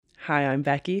Hi, I'm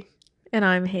Becky. And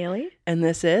I'm Haley. And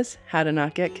this is How to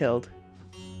Not Get Killed.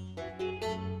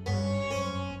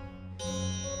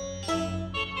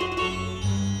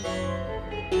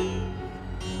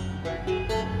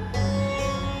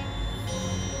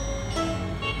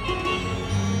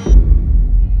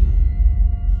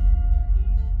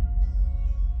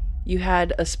 You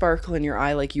had a sparkle in your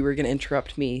eye like you were going to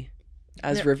interrupt me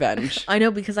as revenge. I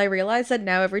know, because I realized that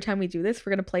now every time we do this,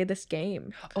 we're going to play this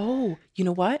game. Oh, you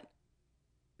know what?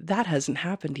 That hasn't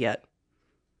happened yet.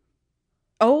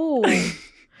 Oh,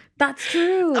 that's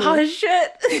true. Oh,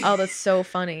 shit. Oh, that's so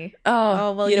funny.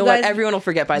 Oh, well, you know guys, what? Everyone will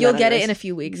forget by then. You'll get it in a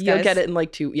few weeks, guys. You'll get it in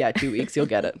like 2 weeks. You'll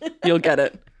get it. You'll get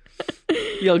it.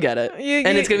 You'll get it.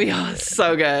 And it's going to be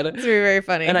so good. It's very, very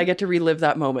funny. And I get to relive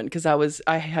that moment because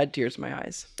I had tears in my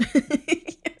eyes.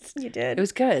 Yes, you did. It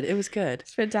was good. It was good.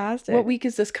 It's fantastic. What week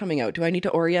is this coming out? Do I need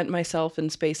to orient myself in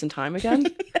space and time again?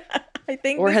 I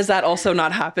think. Or has that also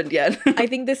not happened yet? I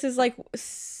think this is like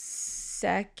first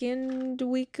or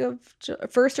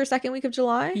second week of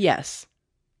July? Yes.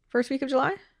 First week of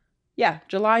July? Yeah,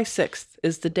 July 6th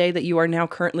is the day that you are now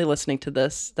currently listening to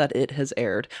this, that it has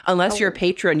aired. Unless you're a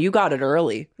patron, you got it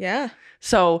early. Yeah.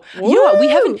 So, Woo! you know what?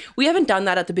 We haven't done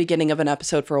that at the beginning of an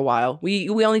episode for a while. We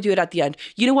only do it at the end.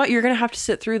 You know what? You're going to have to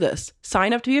sit through this.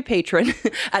 Sign up to be a patron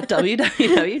at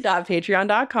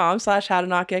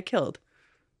www.patreon.com/howtonotgetkilled.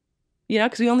 You know,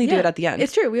 because we only do it at the end.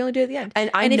 It's true. We only do it at the end. And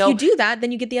if you do that,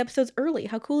 then you get the episodes early.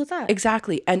 How cool is that?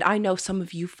 Exactly. And I know some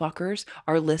of you fuckers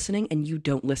are listening and you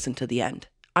don't listen to the end.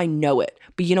 I know it.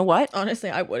 But you know what? Honestly,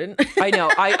 I wouldn't. I know.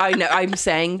 I know. I'm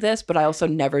saying this, but I also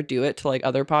never do it to like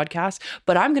other podcasts.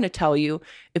 But I'm going to tell you,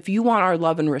 if you want our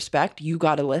love and respect, you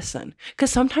got to listen.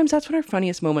 Because sometimes that's when our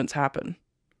funniest moments happen.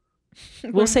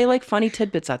 We'll say like funny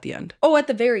tidbits at the end. Oh, at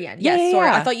the very end. Yes, Yeah.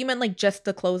 sorry. I thought you meant like just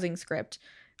the closing script.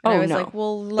 And I was no. like,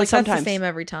 well, like that's the same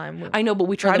every time. I know, but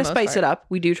we try to spice it up.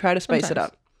 We do try to spice it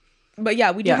up. But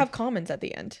yeah, we do have comments at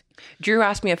the end. Drew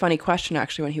asked me a funny question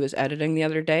actually when he was editing the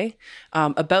other day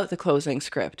about the closing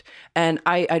script. And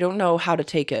I don't know how to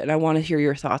take it. And I want to hear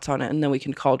your thoughts on it. And then we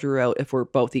can call Drew out if we're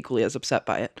both equally as upset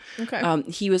by it. Okay.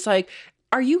 He was like,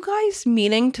 are you guys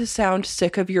meaning to sound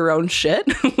sick of your own shit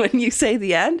when you say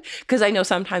the end? Because I know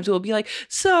sometimes we'll be like,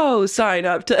 so sign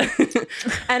up to...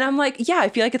 And I'm like, yeah, I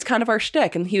feel like it's kind of our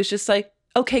shtick. And he was just like,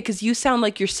 okay, because you sound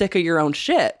like you're sick of your own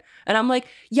shit. And I'm like,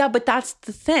 yeah, but that's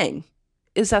the thing,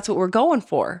 is that's what we're going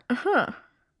for. Uh-huh.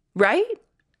 Right?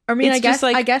 I mean, It's I guess just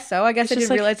like- I guess so. I guess I it's just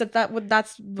didn't realize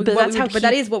that's how but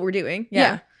that is what we're doing.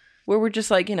 Yeah. Where we're just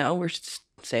like, we're just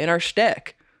saying our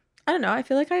shtick. I don't know. I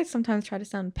feel like I sometimes try to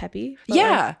sound peppy.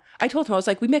 Yeah. Like, I told him, I was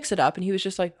like, we mix it up. And he was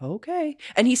just like, okay.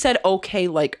 And he said, okay,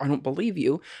 like, I don't believe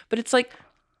you. But it's like,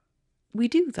 we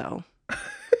do though.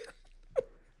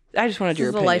 I just wanted this your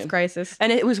is a opinion. life crisis.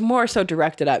 And it was more so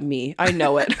directed at me. I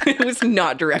know it. It was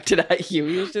not directed at you.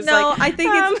 He was just No, like,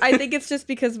 I think it's just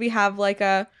because we have like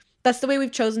that's the way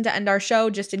we've chosen to end our show,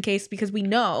 just in case, because we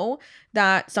know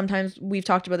that sometimes, we've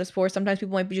talked about this before, sometimes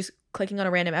people might be just clicking on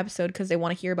a random episode because they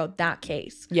want to hear about that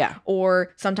case. Yeah.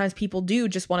 Or sometimes people do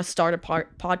just want to start a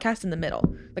podcast in the middle.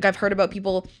 Like I've heard about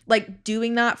people like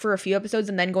doing that for a few episodes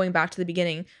and then going back to the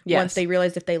beginning once they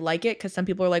realize if they like it. Because some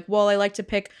people are like, well, I like to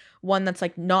pick one that's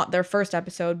like not their first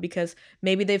episode because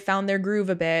maybe they've found their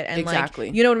groove a bit, and Exactly.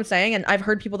 like, you know what I'm saying? And I've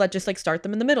heard people that just like start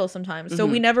them in the middle sometimes. So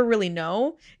we never really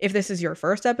know if this is your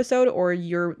first episode or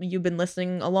you've been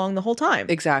listening along the whole time.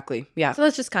 Exactly. Yeah. So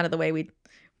that's just kind of the way we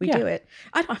do it.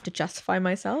 I don't have to justify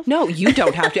myself. No, you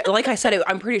don't have to. Like I said,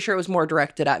 I'm pretty sure it was more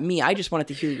directed at me. I just wanted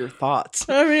to hear your thoughts.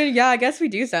 I mean, yeah, I guess we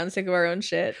do sound sick of our own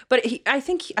shit. But I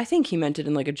think he meant it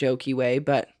in like a jokey way,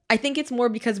 but I think it's more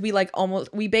because we like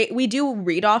we do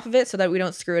read off of it so that we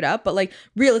don't screw it up, but like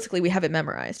realistically we have it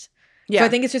memorized. yeah. So I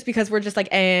think it's just because we're just like,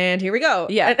 and here we go.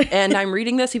 Yeah. And I'm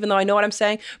reading this even though I know what I'm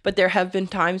saying, but there have been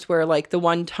times where like the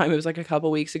one time, it was like a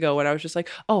couple weeks ago, when I was just like,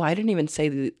 oh, I didn't even say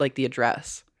the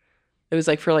address. It was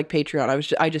like for like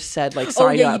Patreon. I just said like sign up.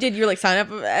 Oh yeah, you did. You're like sign up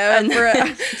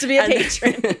to be a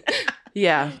patron.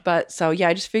 Yeah, but so yeah,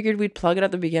 I just figured we'd plug it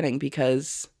at the beginning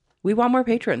because we want more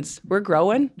patrons. We're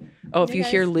growing. Oh, if Hey, you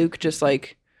guys. hear Luke just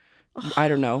like, I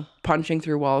don't know, punching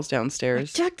through walls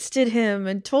downstairs. Texted him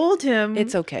and told him.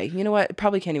 It's okay. You know what?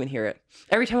 Probably can't even hear it.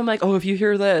 Every time I'm like, oh, if you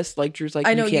hear this, like Drew's like,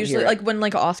 I know you can't usually hear it. like when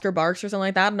like Oscar barks or something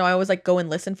like that. No, I always like go and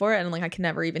listen for it, and like I can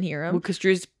never even hear him. Because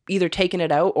Drew's either taking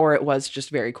it out or it was just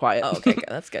very quiet. Oh, okay, good.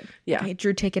 That's good. Yeah. Okay,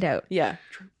 Drew, take it out. Yeah.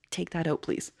 Drew, take that out,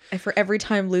 please. And for every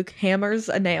time Luke hammers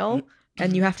a nail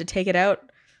and you have to take it out,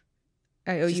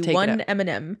 I owe Just you take it one out.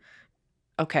 M&M.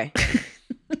 Okay.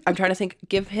 I'm trying to think.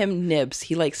 Give him nibs.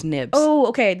 He likes nibs. Oh,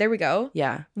 okay. There we go.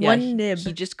 Yeah. One he- nib.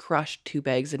 He just crushed 2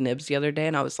 bags of nibs the other day,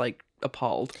 and I was like,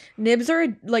 appalled. Nibs are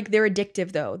like, they're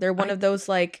addictive though. They're one of those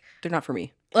like, they're not for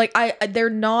me. Like they're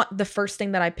not the first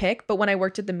thing that I pick, but when I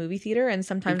worked at the movie theater and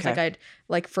sometimes like I'd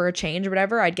like for a change or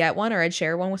whatever, I'd get one or I'd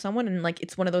share one with someone, and like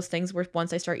it's one of those things where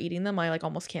once I start eating them, I like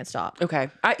almost can't stop. Okay,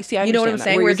 I see. I you know what I'm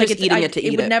saying? Where it's like eating it to eat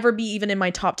it. It would never be even in my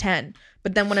top 10.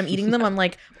 But then when I'm eating them, I'm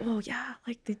like, oh yeah,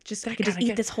 like I could just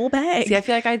eat this whole bag. See, I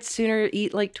feel like I'd sooner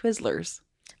eat like Twizzlers.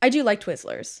 I do like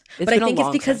Twizzlers, but I think it's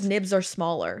because nibs are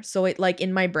smaller. So it like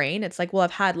in my brain, it's like, well,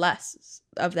 I've had less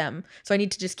of them, so I need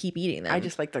to just keep eating them. I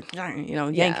just like the,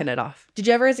 yanking it off. Did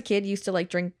you ever as a kid used to like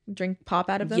drink pop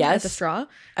out of them with a straw?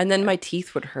 And then my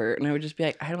teeth would hurt and I would just be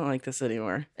like, I don't like this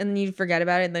anymore. And then you'd forget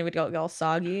about it and then it would go all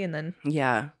soggy and then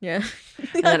yeah. And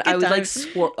then I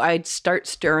would I'd start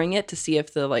stirring it to see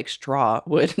if the like straw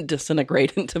would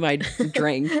disintegrate into my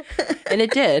drink. And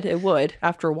it did. It would.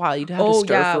 After a while, you'd have to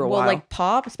stir for a while. Well, like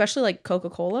pop, especially like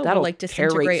Coca-Cola, that'll will like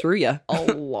disintegrate right through you. A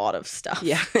lot of stuff.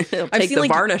 Yeah, it'll take the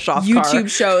varnish off YouTube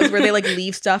shows where they like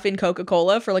leave stuff in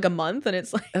Coca-Cola for like a month, and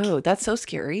it's like, oh, that's so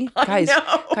scary, guys.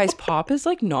 Pop is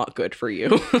like not good for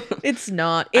you. It's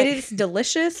not. It is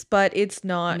delicious, but it's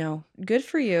not good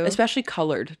for you. Especially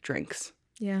colored drinks.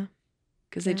 Yeah,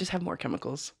 because they just have more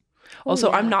chemicals.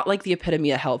 Also, I'm not like the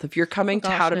epitome of health. If you're coming to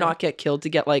how to not get killed to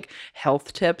get like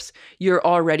health tips, you're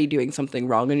already doing something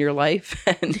wrong in your life,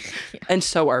 and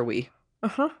so are we.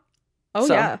 Oh,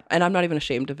 yeah. And I'm not even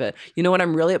ashamed of it. You know what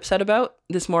I'm really upset about?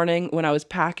 This morning when I was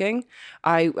packing,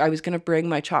 I was going to bring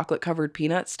my chocolate covered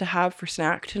peanuts to have for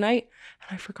snack tonight,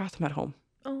 and I forgot them at home.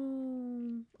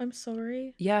 Oh, I'm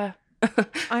sorry. Yeah.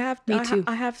 Me too.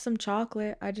 I have some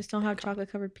chocolate. I just don't have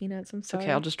chocolate covered peanuts. I'm sorry.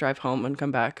 Okay, I'll just drive home and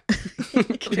come back.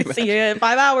 See you in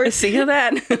 5 hours. See you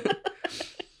then.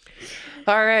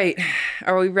 All right.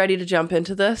 Are we ready to jump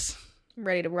into this? I'm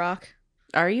ready to rock.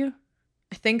 Are you?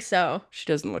 I think so. She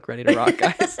doesn't look ready to rock,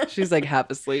 guys. She's like half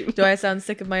asleep. Do I sound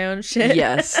sick of my own shit?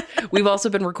 Yes. We've also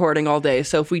been recording all day,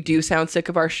 so if we do sound sick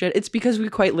of our shit, it's because we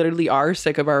quite literally are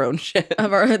sick of our own shit.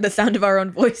 Of the sound of our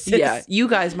own voices. Yeah. You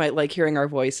guys might like hearing our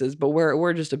voices, but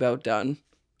we're just about done.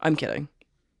 I'm kidding.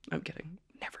 Never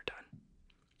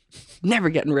done. Never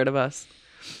getting rid of us.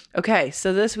 Okay,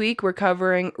 so this week we're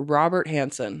covering Robert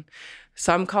Hansen.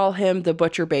 Some call him the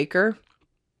Butcher Baker.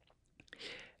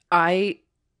 I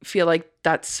feel like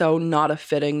that's so not a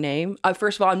fitting name.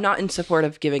 First of all, I'm not in support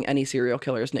of giving any serial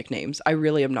killers nicknames. I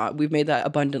really am not. We've made that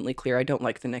abundantly clear. I don't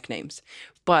like the nicknames.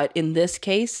 But in this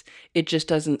case, it just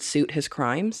doesn't suit his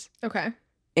crimes. Okay.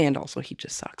 And also, he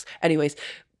just sucks. Anyways,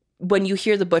 when you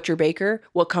hear the Butcher Baker,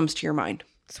 what comes to your mind?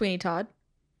 Sweeney Todd.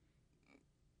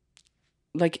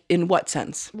 Like, in what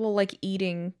sense? Well, like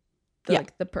eating,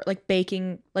 like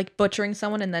baking, like butchering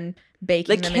someone and then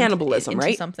baking like them cannibalism, into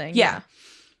right? Something.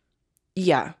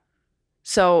 Yeah.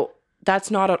 So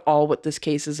that's not at all what this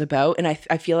case is about. And I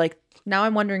feel like now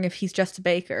I'm wondering if he's just a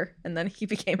baker and then he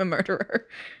became a murderer.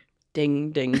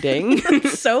 Ding, ding, ding.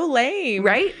 So lame.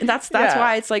 Right? That's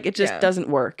why it's like, it just doesn't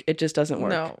work. It just doesn't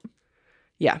work. No.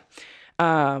 Yeah.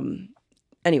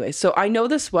 Anyway, so I know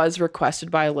this was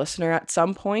requested by a listener at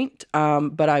some point,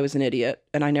 but I was an idiot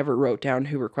and I never wrote down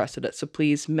who requested it. So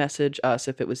please message us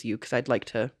if it was you, because I'd like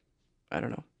to, I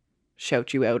don't know,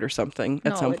 shout you out or something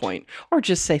at some point, or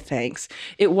just say thanks.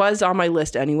 It was on my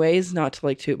list anyways, not to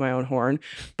like toot my own horn,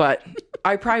 but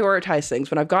I prioritize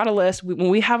things. When I've got a list, when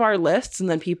we have our lists and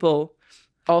then people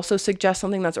also suggest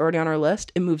something that's already on our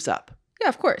list, it moves up. Yeah,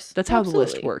 of course. That's how the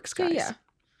list works, guys. Yeah.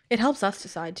 It helps us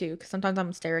decide too, because sometimes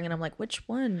I'm staring and I'm like, which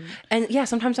one? And yeah,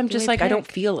 sometimes I'm just like, I don't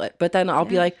feel it. But then I'll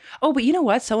be like, oh, but you know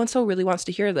what? So-and-so really wants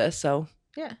to hear this. So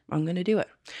yeah, I'm going to do it.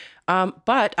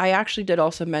 But I actually did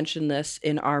also mention this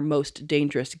in our Most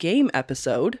Dangerous Game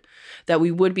episode, that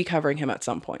we would be covering him at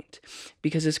some point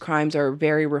because his crimes are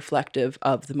very reflective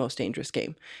of the Most Dangerous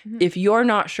Game. Mm-hmm. If you're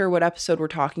not sure what episode we're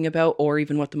talking about or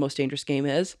even what the Most Dangerous Game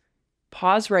is,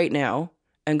 pause right now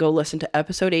and go listen to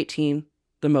episode 18,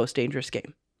 The Most Dangerous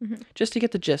Game. Mm-hmm. Just to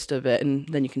get the gist of it, and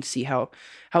then you can see how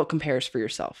it compares for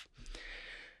yourself.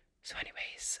 So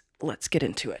anyways, let's get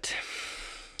into it.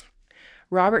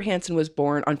 Robert Hansen was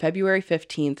born on February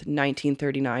 15th,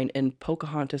 1939 in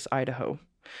Pocahontas, Idaho.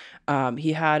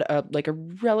 He had a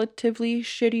relatively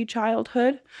shitty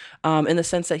childhood in the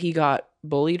sense that he got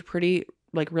bullied pretty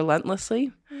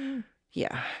relentlessly. Mm.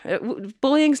 Yeah.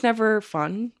 Bullying's never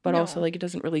fun, but also it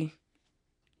doesn't really,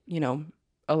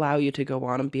 allow you to go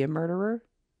on and be a murderer,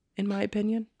 in my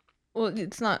opinion. Well,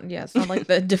 it's not like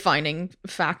the defining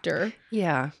factor.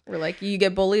 Yeah. Where you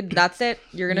get bullied, that's it.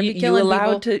 You're going to be killing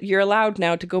people. You're allowed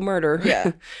now to go murder.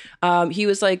 Yeah. He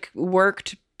was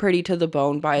worked pretty to the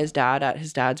bone by his dad at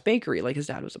his dad's bakery. His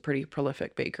dad was a pretty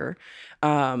prolific baker.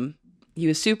 He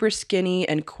was super skinny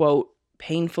and, quote,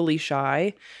 painfully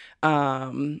shy.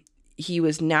 He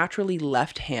was naturally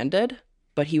left-handed,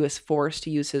 but he was forced to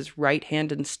use his right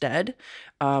hand instead.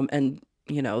 And,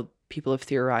 you know, people have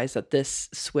theorized that this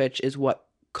switch is what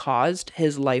caused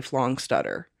his lifelong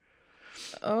stutter.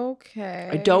 Okay.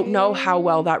 I don't know how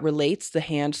well that relates, the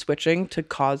hand switching to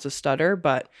cause a stutter,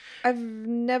 but I've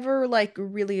never like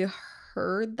really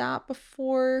heard that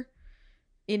before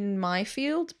in my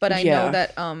field, but I know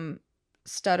that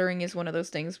stuttering is one of those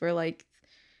things where like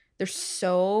there's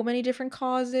so many different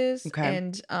causes. Okay.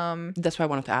 And that's why I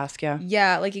wanted to ask.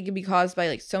 Yeah, like it can be caused by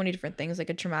like so many different things, like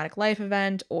a traumatic life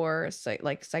event or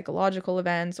like psychological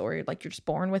events, or like you're just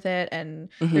born with it, and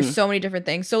there's so many different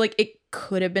things. So like it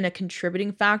could have been a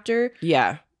contributing factor.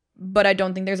 Yeah. But I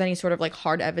don't think there's any sort of like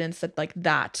hard evidence that like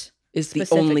that is the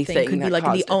only thing could that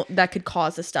be like that could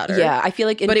cause a stutter. Yeah, I feel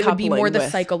like but it would be more the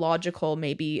psychological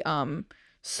maybe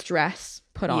stress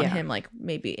put on him, like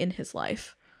maybe in his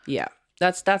life. Yeah.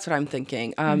 That's what I'm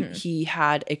thinking. He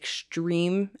had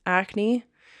extreme acne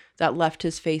that left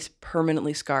his face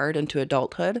permanently scarred into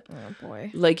adulthood. Oh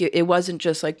boy. Like it wasn't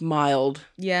just like mild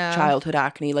childhood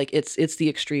acne. Like it's the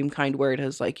extreme kind where it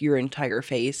has like your entire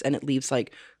face and it leaves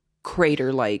like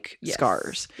crater-like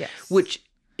scars. Yes. Which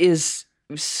is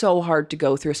so hard to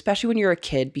go through, especially when you're a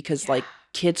kid, because like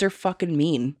kids are fucking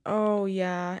mean. Oh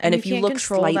yeah. And if you look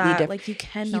slightly different, like you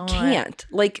cannot. You can't.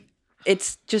 Like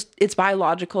it's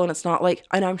biological, and it's not like,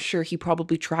 and I'm sure he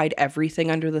probably tried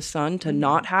everything under the sun to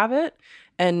not have it.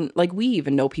 And like we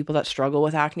even know people that struggle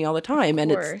with acne all the time,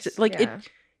 and it's like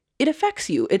it affects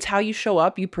you. It's how you show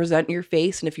up, you present your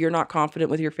face, and if you're not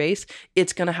confident with your face,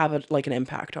 it's gonna have an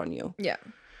impact on you. Yeah.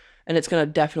 And it's gonna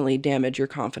definitely damage your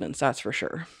confidence, that's for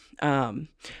sure.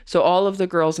 So all of the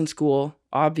girls in school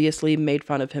obviously made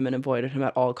fun of him and avoided him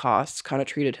at all costs, kind of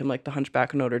treated him like the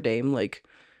Hunchback of Notre Dame, like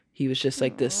he was just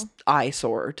like this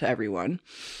eyesore to everyone.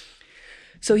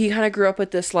 So he kind of grew up with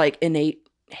this like innate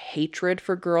hatred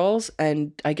for girls,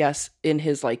 and I guess in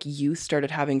his like youth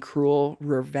started having cruel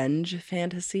revenge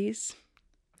fantasies,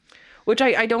 which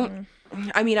I don't,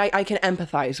 I mean, I can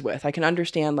empathize with. I can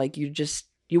understand, like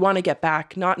you want to get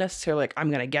back, not necessarily like I'm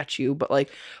going to get you, but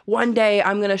like one day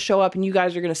I'm going to show up and you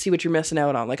guys are going to see what you're missing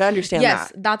out on. Like I understand that.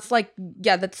 Yes, that's like,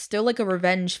 that's still like a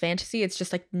revenge fantasy. It's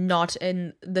just like not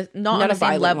on the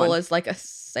same level as like a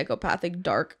psychopathic,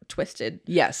 dark, twisted.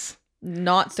 Yes.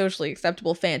 Not socially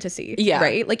acceptable fantasy. Yeah.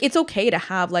 Right? Like it's okay to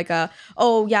have like I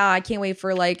can't wait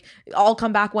for like I'll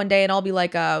come back one day and I'll be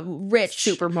like a rich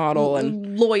supermodel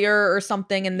and lawyer or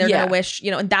something, and they're gonna wish,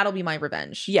 and that'll be my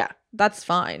revenge. Yeah. That's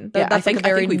fine. Yeah, that's I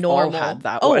think we've normal. all had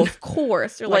that one. one. Of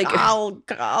course. You're like I'll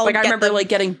like I remember like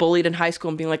getting bullied in high school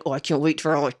and being like, oh, I can't wait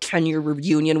for our 10-year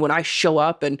reunion when I show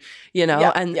up, and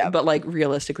but like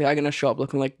realistically, I'm gonna show up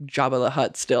looking like Jabba the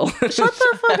Hutt still. Shut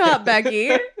the fuck up, Becky.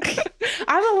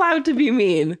 I'm allowed to be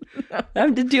mean.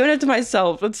 I'm doing it to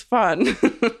myself. It's fun.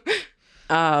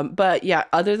 But yeah,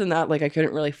 other than that, like I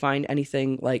couldn't really find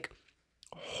anything like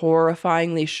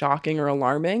horrifyingly shocking or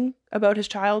alarming about his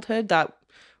childhood that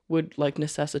would like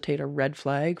necessitate a red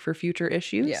flag for future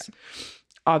issues. Yeah.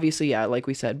 Obviously, yeah, like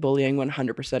we said, bullying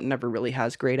 100% never really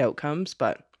has great outcomes,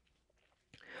 but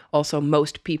also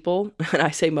most people, and I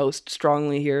say most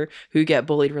strongly here, who get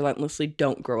bullied relentlessly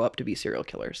don't grow up to be serial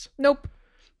killers. Nope.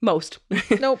 Most.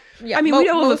 Nope. Yeah. I mean, we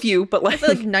know of a few, but like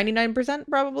 99%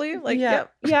 probably. Like yeah.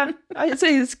 I'd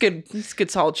say it's good. It's a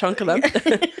good solid chunk of them.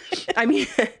 I mean,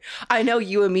 I know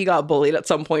you and me got bullied at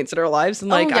some points in our lives, and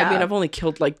like I mean, I've only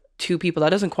killed like 2 people. That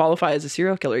doesn't qualify as a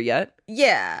serial killer yet.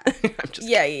 Yeah.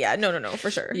 Yeah. No, for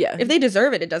sure. Yeah. If they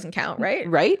deserve it, it doesn't count, right?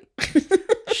 Right?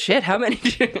 Shit, how many?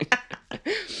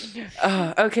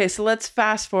 Okay, so let's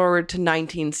fast forward to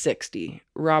 1960.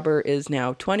 Robert is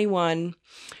now 21.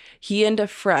 He and a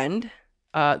friend,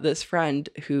 this friend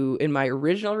who in my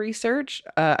original research,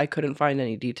 I couldn't find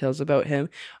any details about him.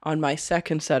 On my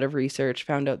second set of research,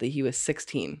 found out that he was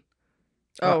 16.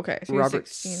 Oh, okay. So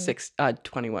Robert's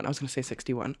 21. I was going to say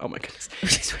 61. Oh my goodness.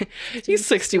 He's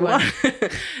 61.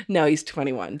 No, he's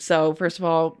 21. So first of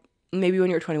all, maybe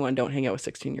when you're 21, don't hang out with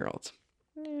 16-year-olds.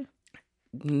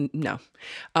 No.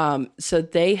 So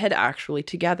they had actually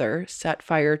together set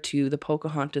fire to the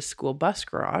Pocahontas School bus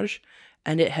garage,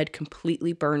 and it had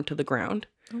completely burned to the ground.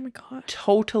 Oh my God.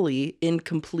 Totally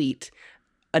incomplete,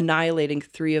 annihilating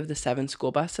 3 of the 7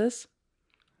 school buses.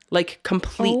 Like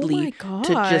completely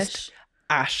to just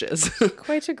ashes.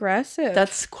 Quite aggressive.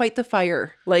 That's quite the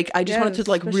fire. Like, I just wanted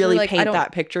to like really like, paint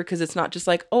that picture, because it's not just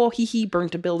like, oh, he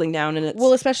burnt a building down and it's...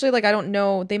 Well, especially like, I don't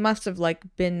know, they must have like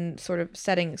been sort of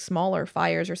setting smaller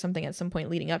fires or something at some point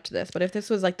leading up to this. But if this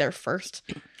was like their first...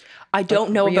 I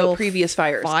don't know about previous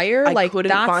fires. I like,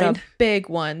 that's a big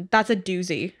one. That's a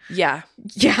doozy. Yeah.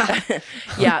 Yeah.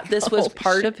 Yeah, this was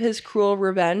part of his cruel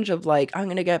revenge of like, I'm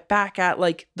going to get back at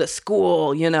like the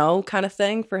school, you know, kind of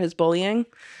thing for his bullying.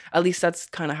 At least that's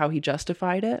kind of how he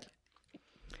justified it.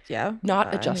 Yeah.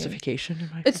 Not a justification.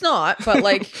 It's not, but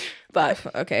like... But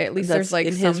okay, at least there's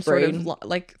like some sort of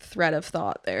like thread of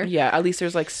thought there. Yeah, at least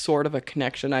there's like sort of a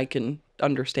connection I can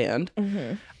understand.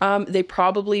 They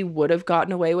probably would have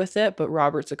gotten away with it, but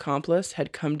Robert's accomplice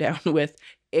had come down with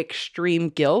extreme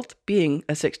guilt, being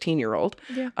a 16-year-old,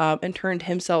 and turned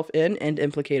himself in and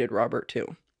implicated Robert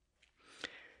too.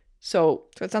 So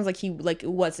it sounds like he like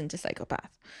wasn't a psychopath.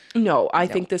 No, I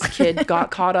think this kid got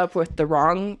caught up with the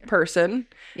wrong person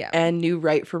and knew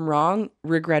right from wrong,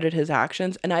 regretted his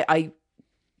actions. And I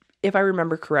if I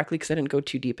remember correctly, because I didn't go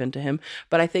too deep into him,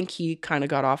 but I think he kind of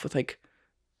got off with like,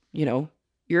 you know,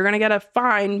 you're going to get a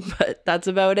fine, but that's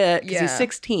about it. Because he's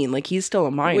 16. Like, he's still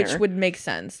a minor. Which would make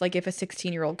sense. Like, if a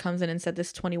 16-year-old comes in and said,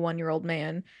 this 21-year-old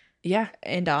man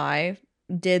and I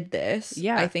did this,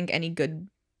 I think any good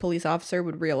police officer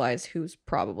would realize who's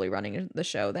probably running the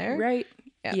show there. Right.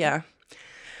 Yeah.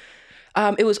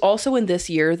 It was also in this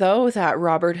year, though, that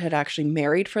Robert had actually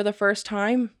married for the first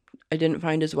time. I didn't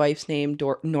find his wife's name,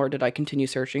 nor did I continue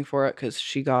searching for it, because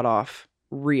she got off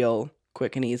real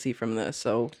quick and easy from this.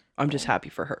 So I'm just happy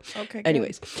for her. Okay.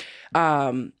 Anyways,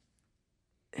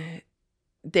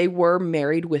 they were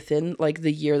married within like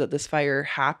the year that this fire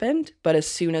happened. But as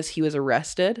soon as he was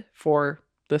arrested for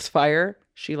this fire,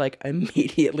 she like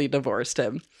immediately divorced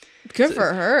him. Good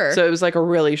for her. So it was like a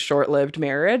really short-lived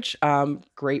marriage.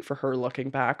 Great for her looking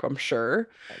back, I'm sure.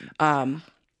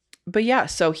 But yeah,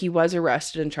 so he was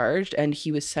arrested and charged, and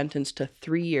he was sentenced to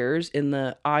 3 years in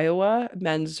the Iowa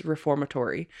Men's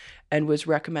Reformatory and was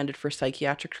recommended for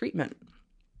psychiatric treatment.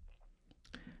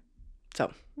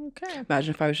 So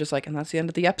imagine if I was just like, and that's the end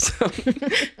of the episode.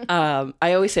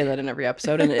 I always say that in every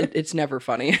episode, and it's never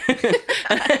funny.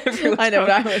 I know,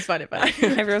 but I always find it funny.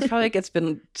 Everyone's probably like, it's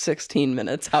been 16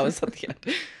 minutes. How is that the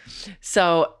end?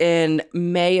 So in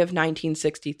May of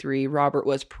 1963, Robert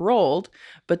was paroled,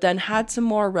 but then had some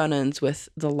more run-ins with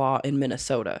the law in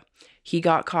Minnesota. He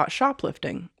got caught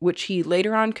shoplifting, which he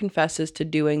later on confesses to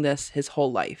doing this his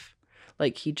whole life.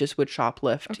 Like, he just would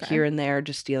shoplift here and there,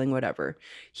 just stealing whatever.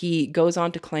 He goes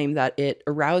on to claim that it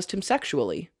aroused him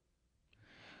sexually.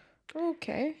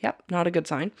 Okay. Yep, not a good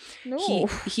sign. No.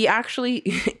 He actually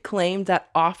claimed that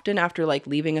often after like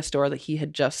leaving a store that he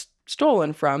had just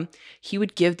stolen from, he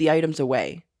would give the items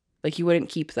away. Like, he wouldn't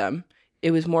keep them.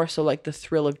 It was more so like the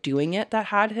thrill of doing it that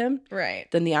had him. Right.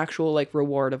 Than the actual like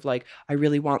reward of like, I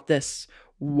really want this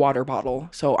water bottle,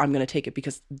 so I'm going to take it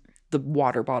because the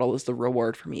water bottle is the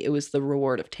reward for me. It was the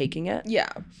reward of taking it. Yeah.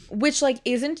 Which like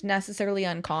isn't necessarily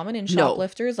uncommon in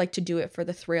shoplifters, like to do it for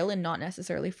the thrill and not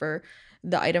necessarily for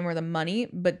the item or the money,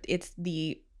 but it's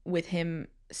the, with him,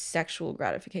 sexual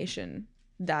gratification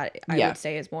that I would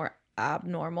say is more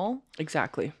abnormal.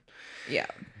 Exactly. Yeah.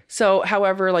 So,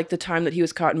 however, like the time that he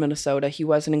was caught in Minnesota, he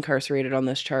wasn't incarcerated on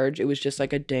this charge. It was just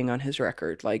like a ding on his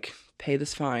record, like, pay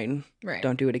this fine. Right.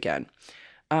 Don't do it again.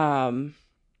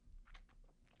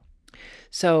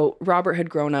 So Robert had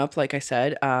grown up, like I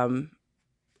said,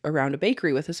 around a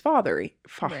bakery with his fathery.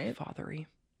 Fathery.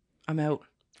 I'm out.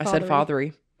 I said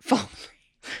fathery. His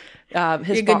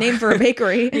a good name for a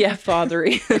bakery. Yeah,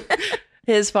 fathery.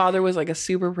 His father was like a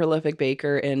super prolific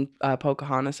baker in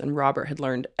Pocahontas, and Robert had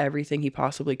learned everything he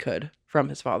possibly could from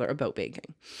his father about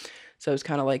baking. So it was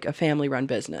kind of like a family-run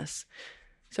business.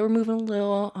 So we're moving a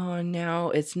little on now.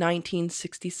 It's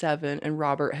 1967, and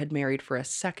Robert had married for a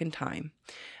second time.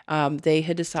 They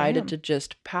had decided to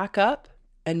just pack up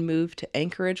and move to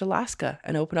Anchorage, Alaska,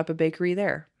 and open up a bakery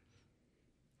there.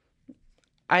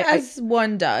 As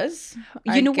one does.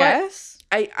 You know what?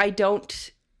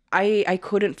 I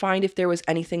couldn't find if there was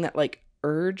anything that like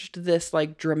urged this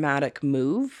like dramatic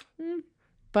move,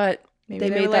 but maybe they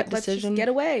made that decision. Let's just get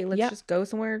away. Let's just go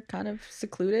somewhere kind of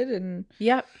secluded and.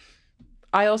 Yep.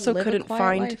 I also couldn't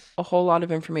find a whole lot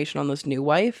of information on this new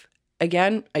wife.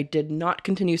 Again, I did not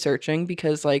continue searching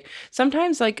because like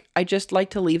sometimes like I just like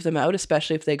to leave them out,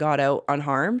 especially if they got out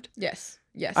unharmed. Yes.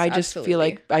 Yes. I just feel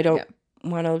like I don't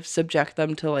want to subject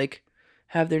them to like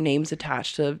have their names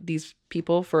attached to these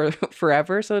people for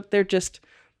forever. So they're just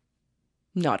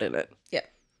not in it. Yeah.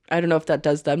 I don't know if that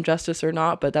does them justice or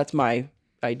not, but that's my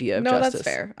idea of justice. No, that's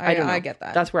fair. I get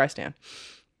that. That's where I stand.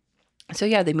 So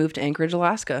yeah, they moved to Anchorage,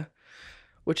 Alaska,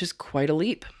 which is quite a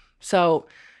leap. So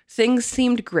things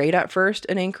seemed great at first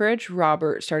in Anchorage.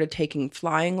 Robert started taking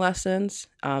flying lessons.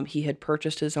 He had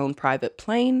purchased his own private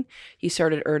plane. He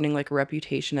started earning like a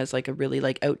reputation as like a really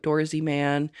like outdoorsy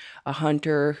man, a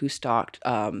hunter who stalked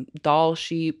Dall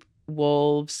sheep,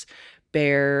 wolves,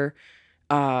 bear.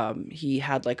 He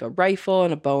had like a rifle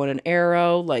and a bow and an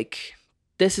arrow. Like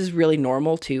this is really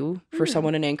normal too for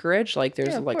someone in Anchorage. Like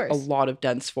there's like a lot of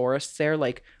dense forests there.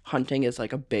 Like hunting is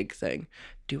like a big thing.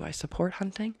 Do I support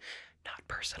hunting? Not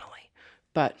personally,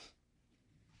 but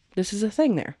this is a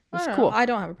thing there. It's cool. I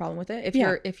don't have a problem with it.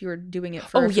 If you're doing it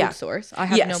for a food source, I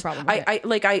have no problem with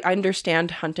it. I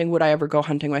understand hunting. Would I ever go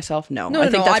hunting myself? No. I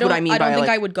think that's what I mean. I don't think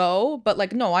I would go, but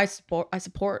like no, I support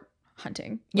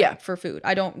hunting. Like, for food.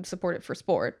 I don't support it for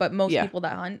sport, but most people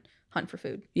that hunt for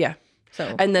food. Yeah.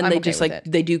 So and then they just like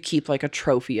they do keep like a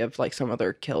trophy of like some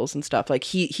other kills and stuff. Like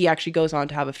he actually goes on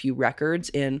to have a few records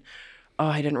in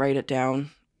I didn't write it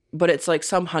down, but it's like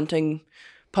some hunting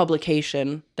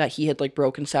publication that he had like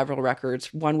broken several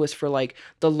records. One was for like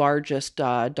the largest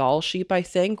Dall sheep, I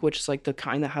think, which is like the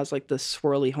kind that has like the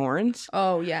swirly horns.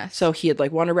 Oh yes. So he had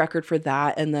like won a record for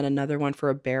that, and then another one for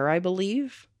a bear, I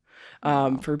believe,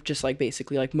 for just like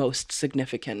basically like most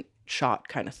significant shot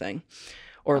kind of thing.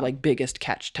 Or like biggest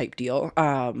catch type deal.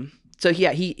 So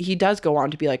yeah, he does go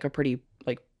on to be like a pretty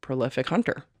like prolific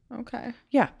hunter. Okay.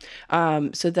 Yeah.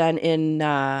 So then in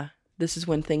this is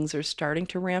when things are starting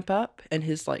to ramp up and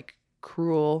his like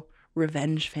cruel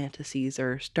revenge fantasies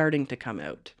are starting to come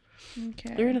out.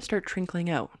 Okay. They're gonna start trickling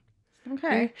out.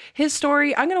 Okay. His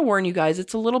story, I'm gonna warn you guys,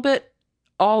 it's a little bit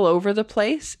all over the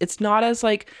place. It's not as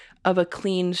like of a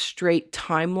clean, straight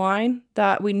timeline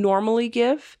that we normally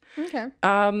give. Okay.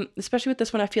 Especially with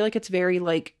this one, I feel like it's very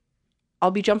like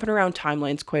I'll be jumping around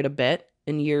timelines quite a bit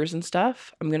in years and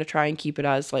stuff. I'm gonna try and keep it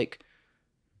as like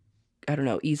I don't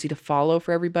know, easy to follow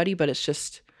for everybody, but it's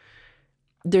just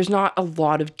there's not a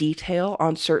lot of detail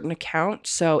on certain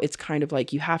accounts, so it's kind of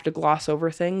like you have to gloss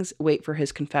over things, wait for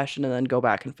his confession, and then go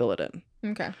back and fill it in.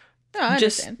 Okay. No, I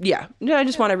understand. Yeah, I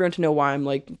just want everyone to know why I'm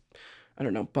like I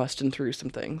don't know, busting through some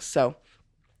things. So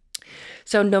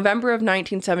November of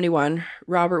 1971,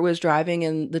 Robert was driving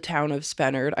in the town of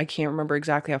Spenard. I can't remember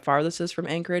exactly how far this is from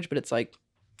Anchorage, but it's like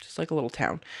just like a little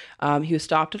town. He was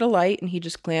stopped at a light and he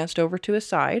just glanced over to his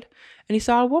side and he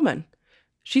saw a woman.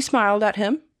 She smiled at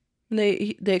him and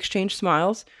they exchanged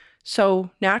smiles.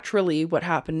 So naturally what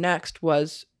happened next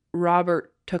was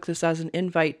Robert took this as an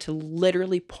invite to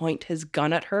literally point his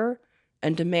gun at her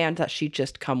and demand that she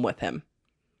just come with him.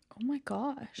 Oh my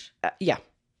gosh. Yeah.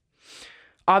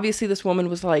 Obviously, this woman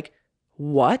was like,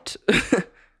 what?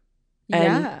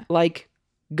 And like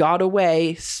got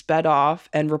away, sped off,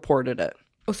 and reported it.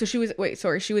 Oh, so she was,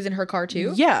 she was in her car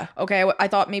too? Yeah. Okay, I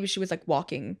thought maybe she was like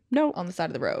walking on the side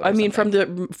of the road. I mean,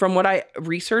 from what I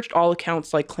researched, all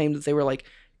accounts like claimed that they were like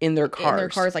in their cars. In their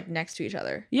cars like next to each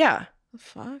other. Yeah. The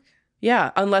fuck?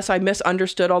 Yeah, unless I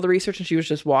misunderstood all the research and she was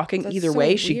just walking. That's Either so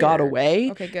way, she got away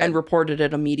and good. reported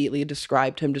it immediately,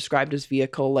 described his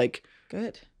vehicle like...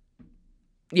 Good.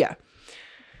 Yeah.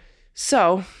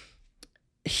 So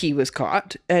he was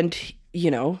caught and,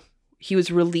 he was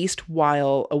released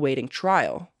while awaiting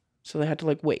trial. So they had to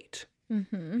like wait,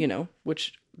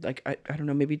 which like, I don't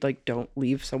know, maybe like don't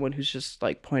leave someone who's just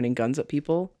like pointing guns at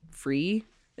people free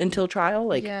until trial.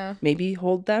 Like maybe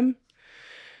hold them.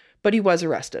 But he was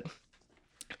arrested.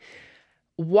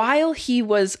 While he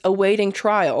was awaiting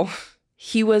trial,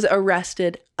 he was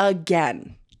arrested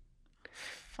again.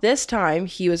 This time,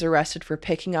 he was arrested for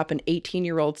picking up an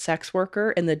 18-year-old sex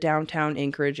worker in the downtown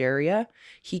Anchorage area.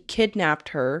 He kidnapped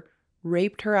her,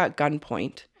 raped her at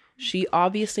gunpoint. She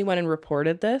obviously went and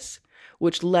reported this,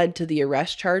 which led to the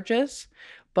arrest charges,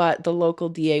 but the local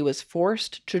DA was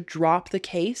forced to drop the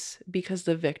case because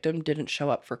the victim didn't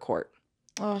show up for court.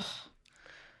 Ugh.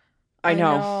 I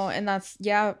know. And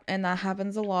and that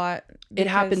happens a lot. It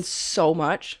happens so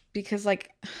much. Because like,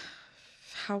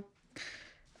 how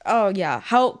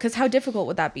difficult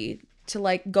would that be to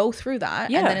like go through that?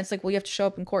 Yeah. And then it's like, well, you have to show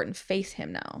up in court and face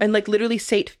him now. And like literally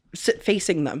sit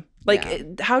facing them.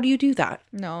 Like, how do you do that?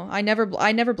 No, I never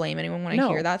blame anyone when I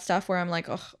hear that stuff where I'm like,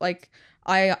 oh, like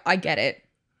I get it.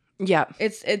 Yeah.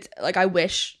 It's like, I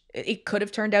wish it could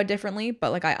have turned out differently,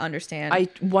 but like I understand. I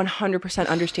 100%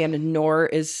 understand, and nor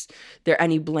is there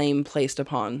any blame placed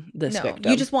upon this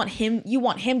victim. You just want him. You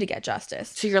want him to get justice.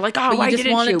 So you're like, but you just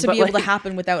want it to be able to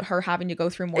happen without her having to go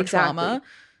through more trauma.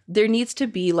 there needs to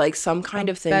be like some kind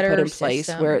of thing put in place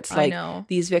where it's like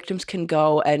these victims can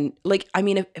go and like, I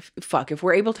mean, if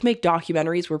we're able to make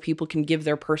documentaries where people can give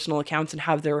their personal accounts and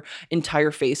have their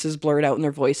entire faces blurred out and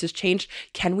their voices changed,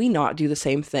 can we not do the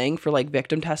same thing for like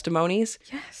victim testimonies?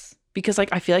 Yes. Because like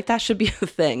I feel like that should be a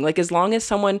thing. Like as long as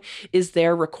someone is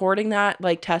there recording that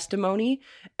like testimony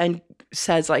and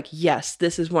says like, yes,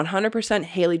 this is 100%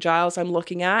 Haley Giles I'm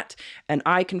looking at, and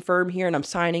I confirm here and I'm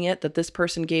signing it that this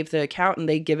person gave the account, and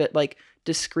they give it like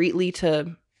discreetly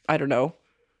to, I don't know,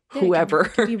 whoever.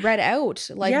 It can be read out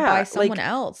like by someone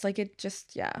else. Like it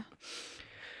just,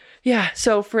 Yeah.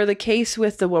 So for the case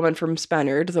with the woman from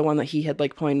Spenard, the one that he had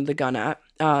like pointed the gun at,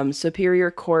 Superior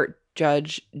Court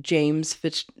Judge James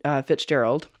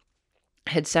Fitzgerald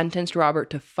had sentenced Robert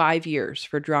to 5 years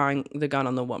for drawing the gun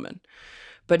on the woman.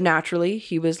 But naturally,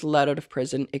 he was let out of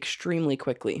prison extremely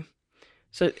quickly.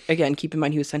 So again, keep in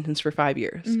mind he was sentenced for 5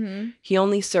 years. Mm-hmm. He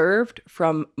only served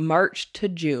from March to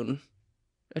June,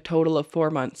 a total of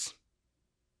 4 months.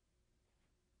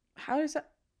 How does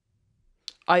that?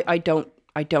 I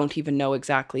don't even know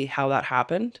exactly how that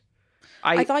happened.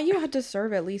 I thought you had to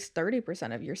serve at least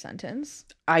 30% of your sentence.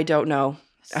 I don't know.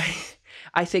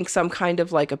 I think some kind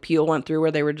of like appeal went through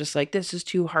where they were just like, this is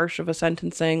too harsh of a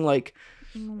sentencing. Like,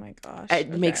 oh my gosh.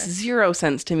 It makes zero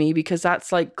sense to me, because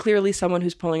that's like clearly someone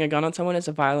who's pulling a gun on someone is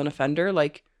a violent offender.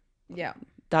 Like, yeah,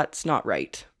 that's not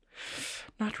right.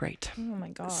 Not right. Oh my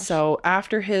gosh. So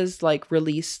after his like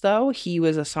release though, he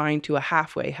was assigned to a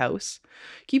halfway house.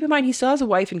 Keep in mind, he still has a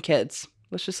wife and kids.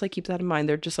 Let's just like keep that in mind.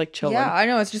 They're just like chilling. Yeah, I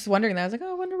know. I was just wondering that. I was like,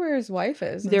 oh, I wonder where his wife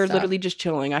is. They're literally just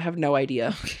chilling. I have no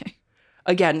idea. Okay.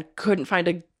 Again, couldn't find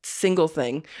a single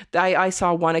thing. I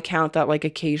saw one account that like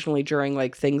occasionally during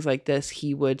like things like this,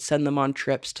 he would send them on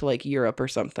trips to like Europe or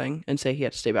something and say he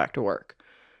had to stay back to work.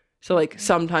 So like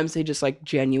sometimes they just like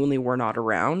genuinely were not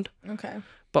around. Okay.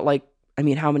 But like, I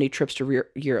mean, how many trips to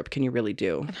Europe can you really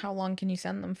do? And how long can you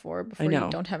send them for before you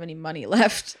don't have any money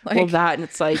left? Like, well, that, and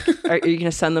it's like, are you going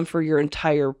to send them for your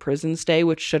entire prison stay,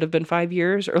 which should have been 5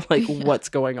 years, or like what's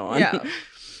going on? Yeah.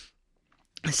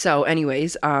 So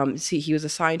anyways, he was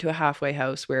assigned to a halfway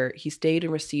house where he stayed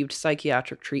and received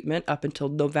psychiatric treatment up until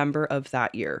November of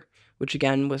that year, which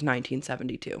again was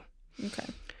 1972. Okay.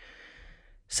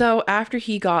 So after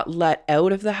he got let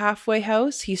out of the halfway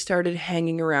house, he started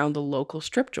hanging around the local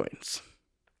strip joints.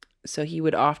 So he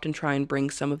would often try and bring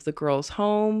some of the girls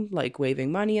home, like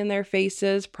waving money in their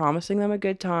faces, promising them a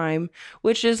good time,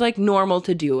 which is like normal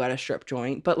to do at a strip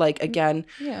joint. But like, again,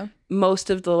 most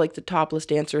of the like the topless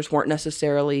dancers weren't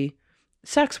necessarily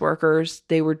sex workers.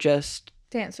 They were just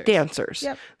dancers.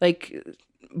 Yep. Like,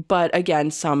 but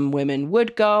again, some women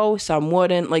would go, some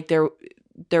wouldn't. Like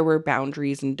there were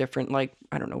boundaries and different, like,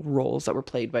 I don't know, roles that were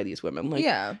played by these women. Like,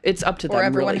 it's up to them. Or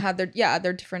everyone really had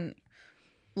their different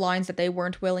lines that they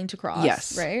weren't willing to cross.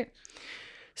 Yes. Right?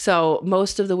 So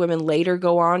most of the women later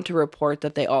go on to report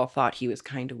that they all thought he was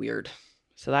kind of weird.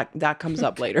 So that comes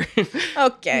up later.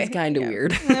 Okay. He's kind of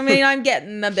weird. I mean, I'm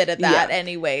getting a bit of that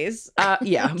anyways.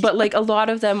 Yeah. But like a lot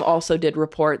of them also did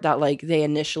report that like they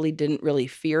initially didn't really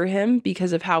fear him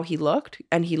because of how he looked.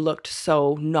 And he looked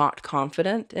so not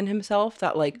confident in himself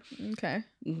that like,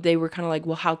 they were kind of like,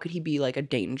 well, how could he be like a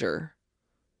danger?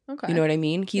 Okay. You know what I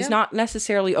mean? He's not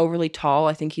necessarily overly tall.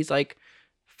 I think he's like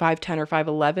 5'10" or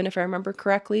 5'11", if I remember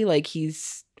correctly. Like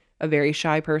he's a very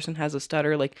shy person, has a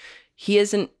stutter. Like he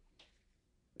isn't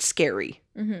scary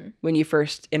when you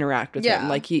first interact with him.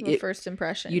 Like first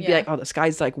impression, you'd be like, oh, this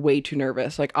guy's like way too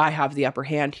nervous. Like I have the upper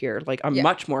hand here. Like I'm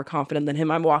much more confident than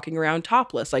him. I'm walking around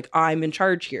topless. Like I'm in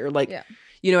charge here. Like,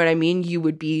 you know what I mean?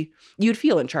 You'd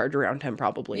feel in charge around him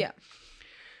probably. Yeah.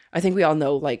 I think we all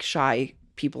know like shy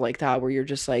people like that where you're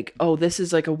just like, oh, this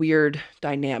is like a weird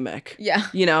dynamic. Yeah.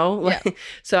 You know? Like,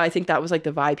 so I think that was like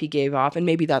the vibe he gave off. And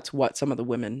maybe that's what some of the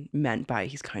women meant by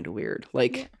he's kind of weird.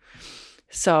 Like,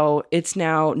 so it's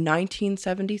now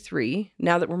 1973.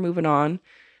 Now that we're moving on,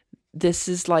 this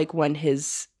is like when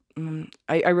his,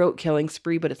 I wrote killing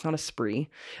spree, but it's not a spree,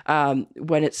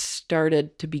 when it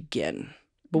started to begin.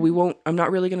 But I'm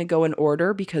not really going to go in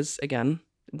order because, again,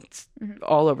 it's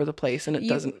all over the place and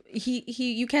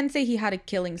you can say he had a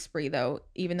killing spree though,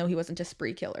 even though he wasn't a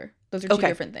spree killer. Those are two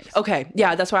different things. Okay.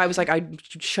 Yeah, that's why I was like, I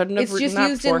shouldn't have written that.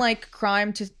 It's just used in like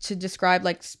crime to describe,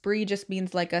 like, spree just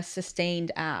means like a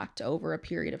sustained act over a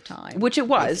period of time. Which it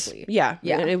was. Basically. Yeah.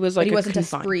 Yeah. And it was like, but he wasn't a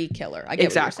spree killer. I get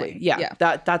exactly. What you're saying.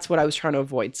 Yeah. That's what I was trying to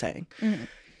avoid saying.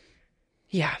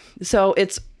 Yeah. So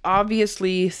it's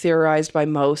obviously theorized by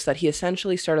most that he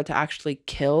essentially started to actually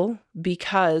kill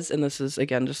because, and this is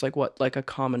again just like what like a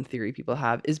common theory people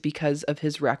have, is because of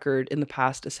his record in the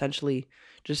past essentially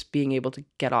just being able to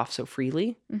get off so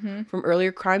freely from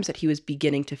earlier crimes that he was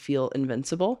beginning to feel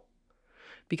invincible.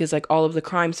 Because like all of the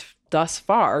crimes thus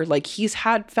far, like he's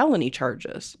had felony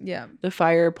charges. Yeah. The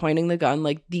fire, pointing the gun,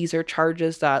 like these are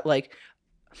charges that like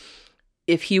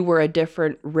if he were a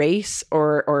different race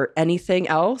or anything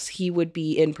else, he would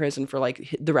be in prison for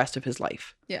like the rest of his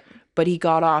life. Yeah. But he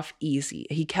got off easy.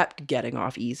 He kept getting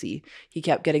off easy. He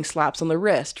kept getting slaps on the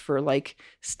wrist for like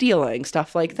stealing,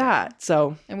 stuff like that.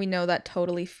 So, and we know that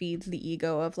totally feeds the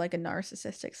ego of like a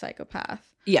narcissistic psychopath.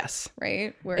 Yes.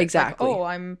 Right? Where exactly. It's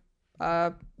like,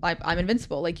 oh, I'm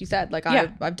invincible, like you said. Like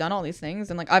I've done all these things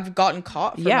and like I've gotten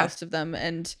caught for most of them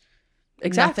and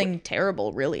nothing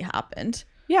terrible really happened.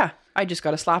 Yeah. I just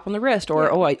got a slap on the wrist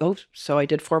or, so I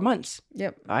did 4 months.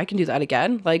 Yep. I can do that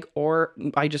again. Like, or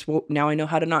I just won't, now I know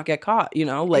how to not get caught, you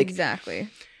know, like. Exactly.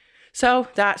 So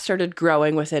that started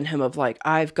growing within him of like,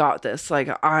 I've got this, like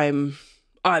I'm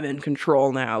in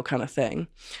control now kind of thing.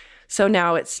 So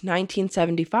now it's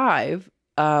 1975.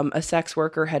 A sex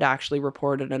worker had actually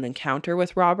reported an encounter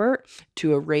with Robert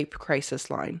to a rape crisis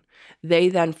line. They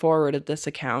then forwarded this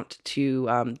account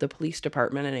to the police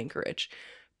department in Anchorage.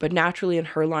 But naturally, in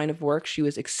her line of work, she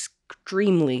was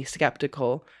extremely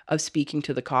skeptical of speaking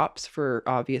to the cops for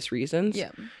obvious reasons.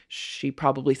 Yeah. She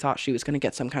probably thought she was going to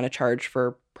get some kind of charge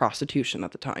for prostitution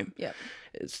at the time. Yeah.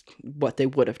 Is what they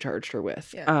would have charged her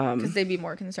with. Yeah. Because they'd be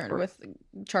more concerned with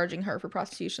charging her for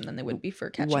prostitution than they would be for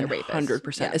catching a rapist.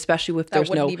 100%. Yeah. Especially if there's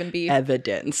no even be,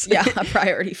 evidence. Yeah. A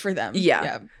priority for them.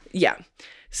 Yeah.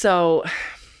 So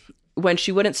when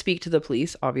she wouldn't speak to the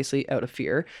police, obviously out of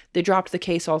fear, they dropped the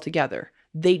case altogether.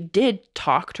 They did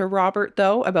talk to Robert,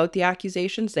 though, about the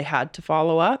accusations. They had to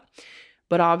follow up.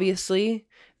 But obviously,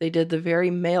 they did the very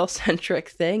male-centric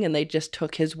thing, and they just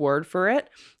took his word for it.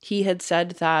 He had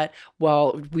said that,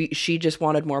 well, she just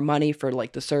wanted more money for,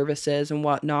 like, the services and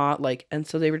whatnot. Like, and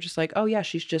so they were just like, oh, yeah,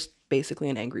 she's just basically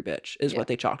an angry bitch, is what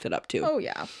they chalked it up to. Oh,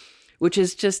 yeah. Which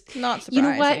is just... not surprising. You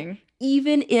know what?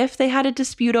 Even if they had a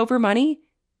dispute over money,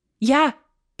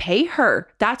 pay her.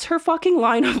 That's her fucking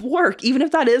line of work. Even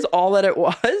if that is all that it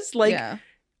was. Like,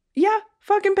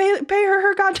 fucking pay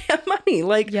her goddamn money.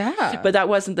 Like, but that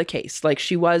wasn't the case. Like,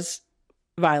 she was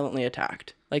violently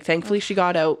attacked. Like, thankfully she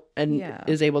got out and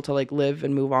is able to like live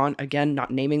and move on. Again, not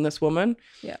naming this woman.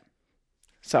 Yeah.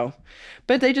 So,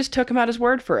 but they just took him at his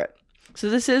word for it. So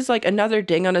this is like another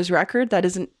ding on his record that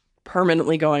isn't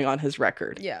permanently going on his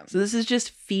record. Yeah. So this is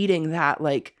just feeding that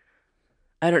like,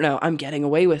 I don't know, I'm getting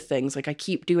away with things. Like I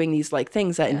keep doing these like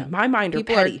things that in my mind are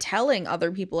petty. People are telling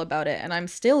other people about it and I'm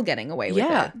still getting away with it.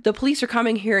 Yeah. The police are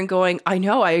coming here and going, I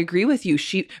know, I agree with you.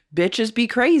 Bitches be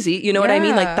crazy. You know what I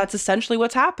mean? Like that's essentially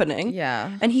what's happening.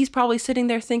 Yeah. And he's probably sitting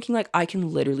there thinking like, I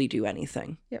can literally do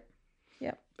anything. Yep.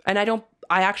 And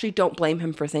I actually don't blame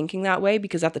him for thinking that way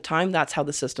because at the time that's how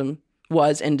the system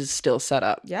was and is still set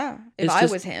up. Yeah. If I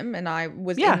was him and I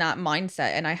was in that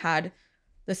mindset and I had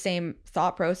the same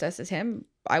thought process as him,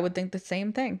 I would think the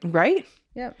same thing. Right?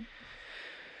 Yep.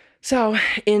 So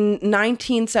in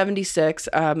 1976,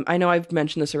 I know I've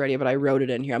mentioned this already, but I wrote it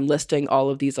in here. I'm listing all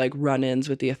of these like run-ins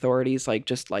with the authorities, like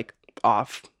just like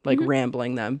off, like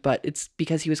rambling them. But it's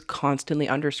because he was constantly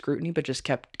under scrutiny, but just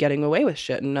kept getting away with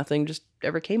shit and nothing just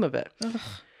ever came of it. Ugh.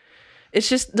 It's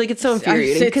just like, it's so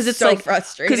infuriating because it's so like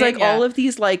frustrating. Because like all of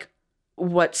these like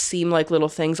what seem like little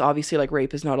things, obviously like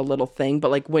rape is not a little thing,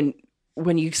 but like when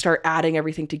you start adding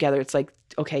everything together, it's like,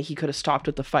 okay, he could have stopped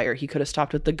with the fire. He could have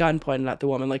stopped with the gun pointed at the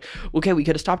woman. Like, okay, we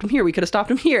could have stopped him here. We could have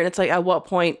stopped him here. And it's like, at what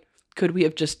point could we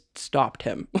have just stopped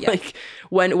him? Yeah. Like,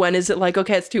 when is it like,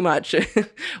 okay, it's too much?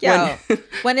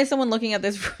 When is someone looking at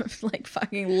this like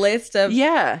fucking list of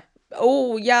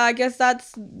oh yeah, I guess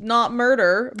that's not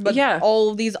murder, but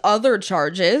all of these other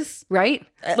charges, right?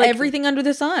 Like, everything under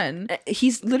the sun.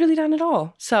 He's literally done it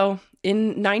all. So in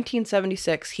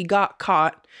 1976, he got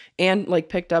caught and like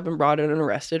picked up and brought in and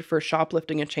arrested for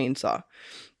shoplifting a chainsaw.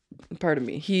 Pardon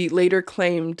me. He later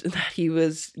claimed that he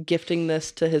was gifting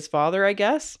this to his father, I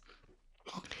guess.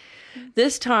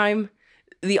 This time,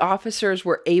 the officers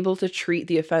were able to treat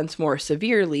the offense more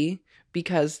severely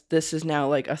because this is now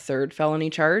like a third felony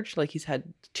charge. Like he's had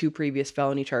 2 previous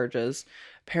felony charges.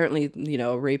 Apparently, you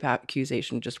know, rape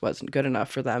accusation just wasn't good enough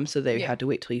for them. So they had to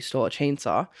wait till he stole a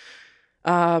chainsaw.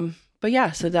 But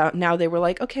yeah, so that now they were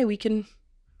like, okay, we can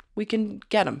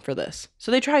get him for this.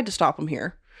 So they tried to stop him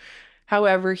here.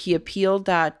 However, he appealed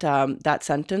that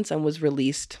sentence and was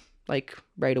released like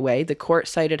right away. The court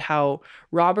cited how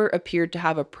Robert appeared to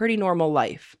have a pretty normal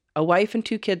life, a wife and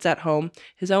 2 kids at home,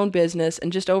 his own business,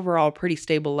 and just overall a pretty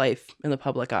stable life in the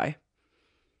public eye.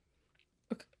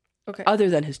 Okay. Other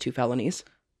than his 2 felonies.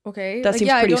 Okay. That like, seems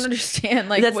yeah, I pretty don't understand.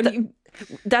 Like, that's what do you...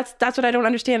 That's what I don't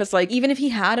understand. It's like, even if he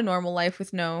had a normal life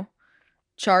with no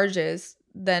charges,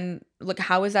 then like,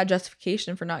 how is that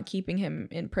justification for not keeping him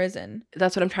in prison?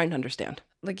 that's what I'm trying to understand.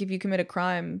 Like, if you commit a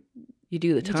crime, You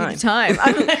do the time. you do the time.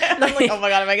 I'm like, oh my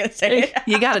God, am I going to say it?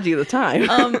 You got to do the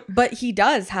time. But he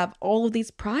does have all of these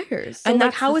priors. So And like,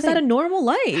 that's how the is that a thing. normal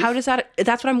life? How does that,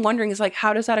 that's what I'm wondering is like,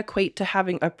 how does that equate to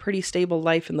having a pretty stable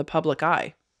life in the public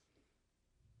eye?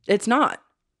 It's not.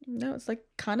 No, it's like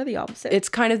kind of the opposite. It's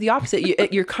kind of the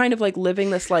opposite. You're kind of like living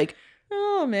this like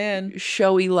oh man,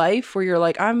 showy life where you're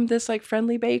like, I'm this like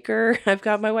friendly baker. I've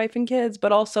got my wife and kids,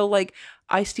 but also like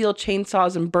I steal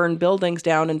chainsaws and burn buildings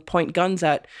down and point guns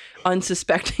at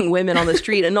unsuspecting women on the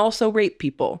street and also rape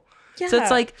people. Yeah. So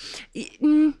it's like,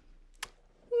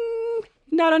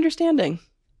 not understanding.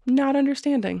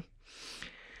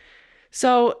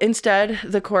 So instead,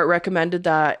 the court recommended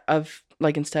that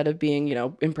instead of being,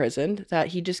 imprisoned, that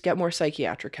he just get more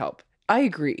psychiatric help. I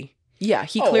agree. Yeah,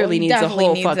 he clearly needs a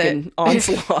whole fucking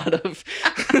onslaught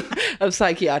of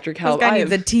psychiatric help. This guy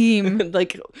needs a team.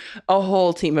 Like a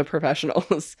whole team of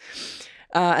professionals.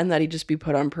 And that he just be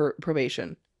put on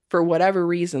probation. For whatever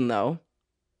reason, though,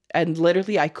 and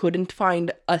literally I couldn't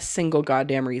find a single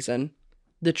goddamn reason,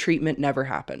 the treatment never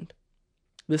happened.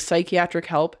 The psychiatric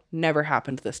help never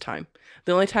happened this time.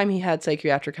 The only time he had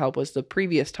psychiatric help was the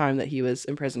previous time that he was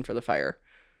in prison for the fire.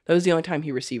 That was the only time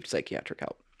he received psychiatric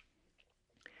help.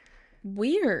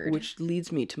 Weird. Which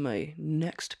leads me to my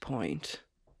next point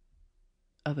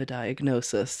of a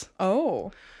diagnosis.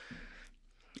 Oh.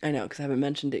 I know, because I haven't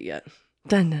mentioned it yet.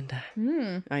 Dun, dun,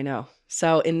 dun. I know. So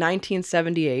in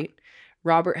 1978,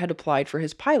 Robert had applied for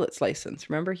his pilot's license.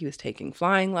 Remember, he was taking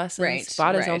flying lessons,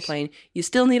 bought his own plane. You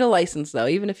still need a license, though.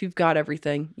 Even if you've got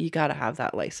everything, you got to have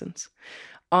that license.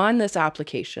 On this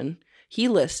application, he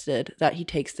listed that he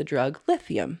takes the drug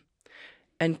lithium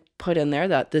and put in there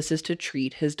that this is to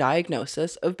treat his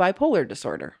diagnosis of bipolar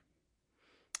disorder.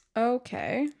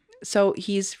 Okay. So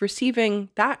he's receiving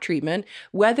that treatment.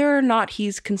 Whether or not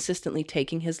he's consistently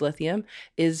taking his lithium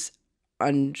is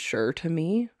unsure to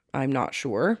me. I'm not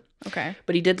sure. Okay.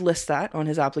 But he did list that on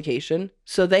his application.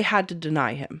 So they had to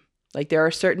deny him. Like, there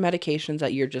are certain medications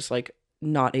that you're just like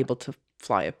not able to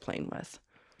fly a plane with.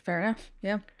 Fair enough.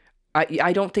 Yeah.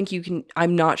 I don't think you can,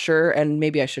 I'm not sure, and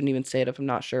maybe I shouldn't even say it if I'm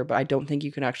not sure, but I don't think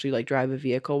you can actually like drive a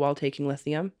vehicle while taking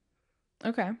lithium.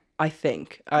 Okay. I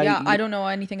think. I don't know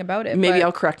anything about it. Maybe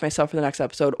I'll correct myself in the next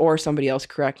episode, or somebody else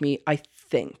correct me. I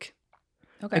think.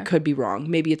 Okay. I could be wrong.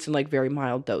 Maybe it's in like very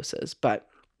mild doses, but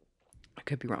I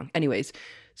could be wrong. Anyways,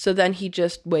 so then he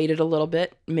just waited a little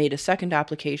bit, made a second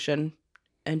application,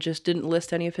 and just didn't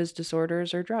list any of his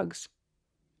disorders or drugs.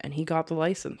 And he got the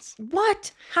license.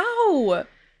 What? How?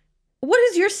 What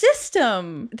is your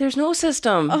system? There's no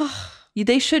system. Ugh.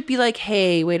 They should be like,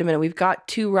 hey, wait a minute. We've got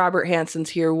 2 Robert Hansons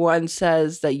here. One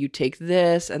says that you take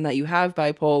this and that you have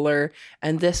bipolar.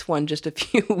 And this one, just a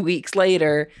few weeks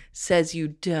later, says you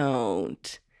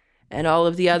don't. And all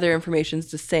of the other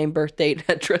information's the same birth date,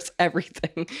 address,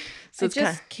 everything. So I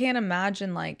just can't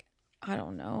imagine, like, I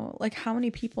don't know, like how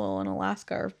many people in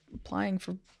Alaska are applying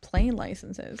for plane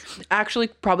licenses? Actually,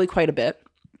 probably quite a bit.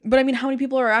 But I mean, how many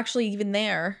people are actually even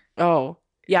there? Oh,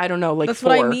 yeah, I don't know. Like, that's 4.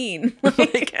 what I mean.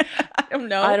 Like, I don't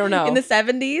know. In the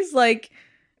 70s, like.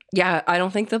 Yeah, I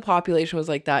don't think the population was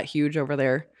like that huge over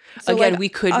there. So again, like, we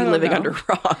could be living under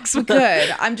rocks. We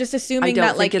could. I'm just assuming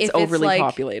that like it's if overly it's like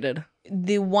populated.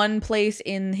 The one place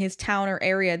in his town or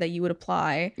area that you would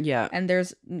apply. Yeah. And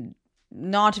there's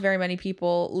not very many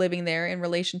people living there in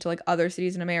relation to like other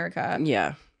cities in America.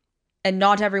 Yeah. And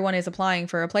not everyone is applying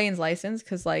for a plane's license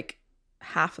because like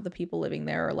half of the people living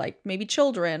there are like maybe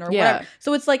children or whatever.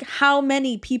 So it's like how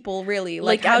many people really?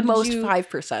 Like at most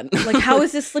 5%. Like how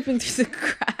is this slipping through the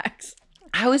cracks?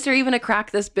 How is there even a crack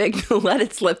this big to let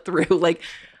it slip through? Like,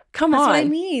 come on. That's what I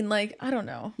mean. Like, I don't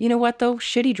know. You know what though?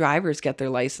 Shitty drivers get their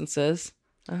licenses.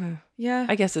 Yeah.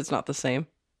 I guess it's not the same.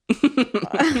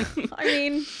 I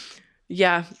mean.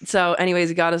 Yeah. So anyways,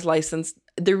 he got his license.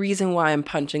 The reason why I'm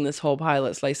punching this whole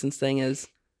pilot's license thing is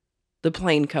the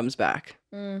plane comes back.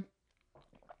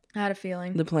 I had a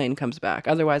feeling. The plane comes back.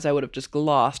 Otherwise, I would have just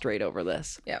glossed right over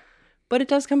this. Yeah. But it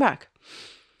does come back.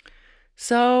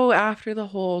 So after the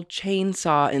whole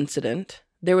chainsaw incident,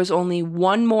 there was only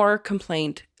one more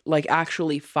complaint, like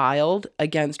actually filed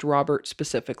against Robert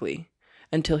specifically.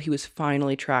 until he was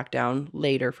finally tracked down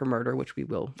later for murder, which we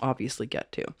will obviously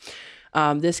get to.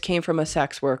 This came from a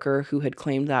sex worker who had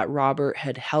claimed that Robert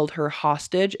had held her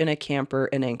hostage in a camper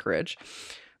in Anchorage.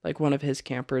 Like one of his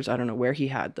campers, I don't know where he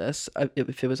had this,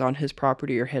 if it was on his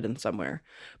property or hidden somewhere.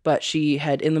 But she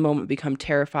had in the moment become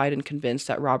terrified and convinced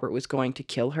that Robert was going to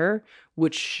kill her,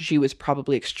 which she was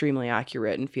probably extremely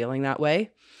accurate in feeling that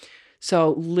way.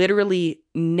 So literally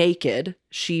naked,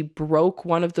 she broke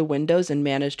one of the windows and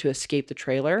managed to escape the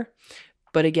trailer.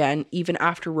 But again, even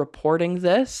after reporting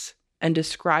this and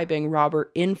describing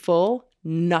Robert in full,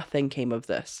 nothing came of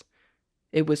this.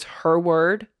 It was her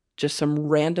word. Just some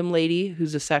random lady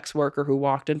who's a sex worker who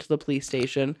walked into the police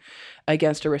station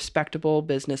against a respectable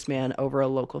businessman over a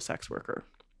local sex worker.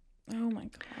 Oh my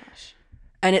gosh.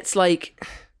 And it's like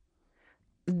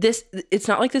it's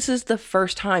not like this is the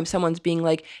first time someone's being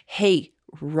like, hey,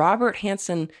 Robert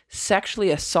Hansen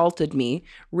sexually assaulted me,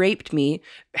 raped me,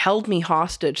 held me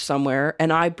hostage somewhere,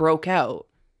 and I broke out.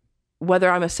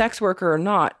 Whether I'm a sex worker or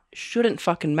not shouldn't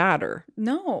fucking matter.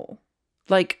 No.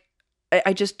 Like,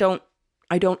 I just don't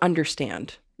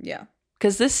understand. Yeah.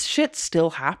 Because this shit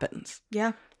still happens.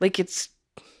 Yeah. Like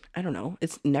I don't know.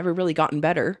 It's never really gotten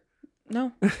better.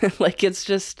 No. Like it's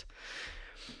just.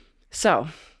 So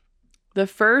the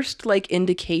first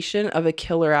indication of a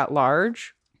killer at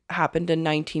large happened in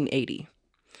 1980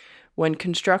 when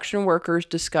construction workers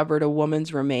discovered a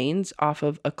woman's remains off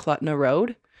of Eklutna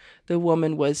Road. The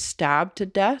woman was stabbed to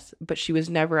death, but she was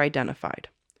never identified.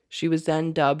 She was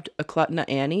then dubbed Eklutna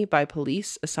Annie by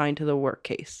police assigned to the work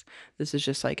case. This is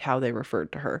just how they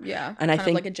referred to her. Yeah. And I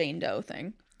think like a Jane Doe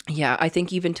thing. Yeah, I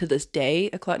think even to this day,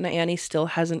 Eklutna Annie still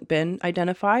hasn't been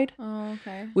identified. Oh,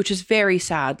 okay. Which is very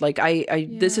sad.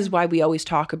 This is why we always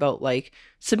talk about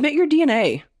submit your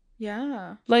DNA.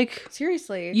 Yeah.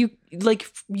 Seriously. You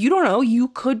don't know. You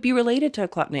could be related to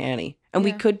Eklutna Annie, and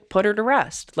we could put her to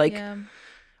rest.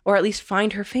 Or at least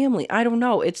find her family. I don't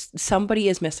know. It's somebody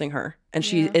is missing her and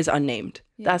she is unnamed.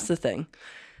 Yeah. That's the thing.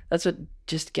 That's what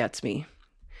just gets me.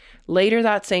 Later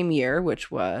that same year, which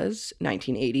was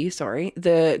 1980,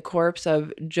 the corpse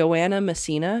of Joanna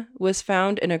Messina was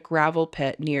found in a gravel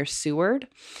pit near Seward,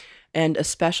 and a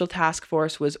special task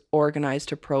force was organized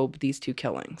to probe these two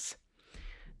killings.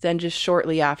 Then just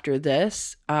shortly after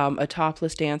this, a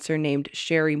topless dancer named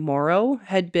Sherry Morrow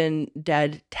had been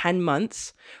dead 10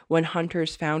 months when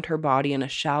hunters found her body in a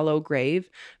shallow grave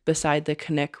beside the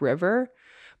Knik River.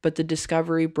 But the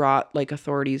discovery brought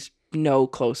authorities no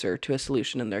closer to a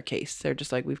solution in their case. They're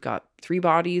just we've got 3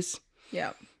 bodies.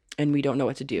 Yeah. And we don't know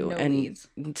what to do. No leads.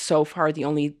 So far, the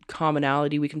only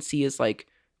commonality we can see is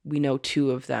we know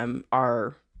 2 of them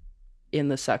are in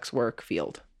the sex work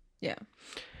field. Yeah.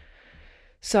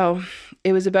 So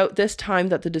it was about this time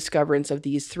that the discoverance of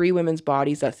these 3 women's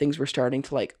bodies that things were starting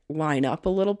to line up a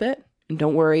little bit. And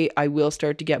don't worry, I will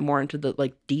start to get more into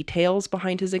the details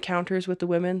behind his encounters with the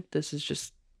women. This is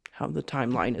just how the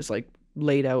timeline is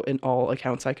laid out in all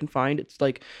accounts I can find. It's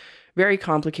very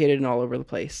complicated and all over the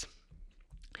place.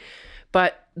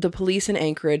 But the police in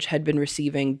Anchorage had been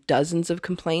receiving dozens of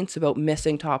complaints about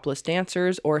missing topless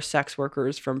dancers or sex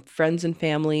workers from friends and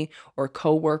family or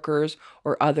co-workers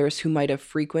or others who might have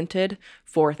frequented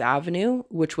 4th Avenue,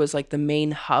 which was the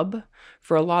main hub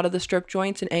for a lot of the strip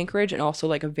joints in Anchorage and also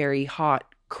a very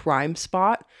hot crime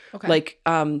spot. Okay.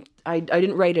 I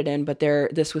didn't write it in, but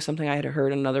this was something I had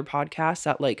heard in another podcast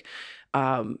that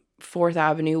 4th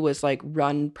Avenue was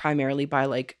run primarily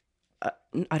by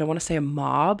I don't want to say a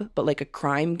mob, but a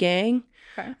crime gang.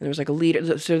 Okay. And there was a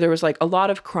leader. So there was a lot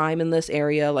of crime in this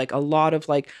area, a lot of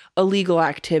illegal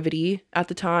activity at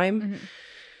the time. Mm-hmm.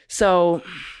 So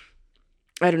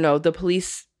I don't know, the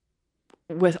police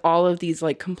with all of these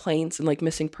complaints and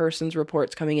missing persons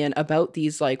reports coming in about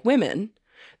these women,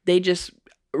 they just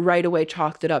right away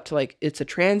chalked it up to it's a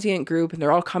transient group and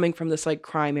they're all coming from this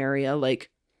crime area.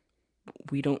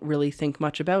 We don't really think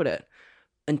much about it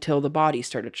until the bodies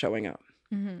started showing up.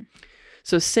 Mm-hmm.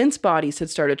 So since bodies had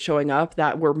started showing up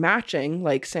that were matching,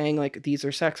 saying these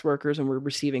are sex workers, and we're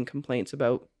receiving complaints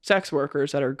about sex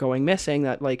workers that are going missing,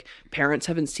 that parents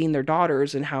haven't seen their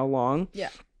daughters in how long. Yeah.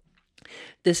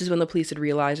 This is when the police had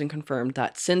realized and confirmed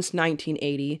that since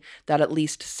 1980, that at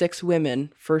least 6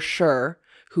 women for sure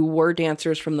who were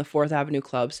dancers from the 4th Avenue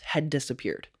clubs had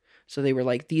disappeared. So they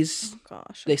were these. Oh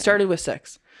gosh. Okay. They started with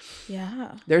 6.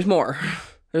 Yeah. There's more.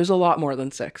 There's a lot more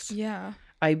than 6. Yeah.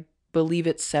 I believe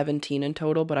it's 17 in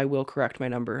total, but I will correct my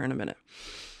number in a minute.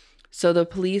 So the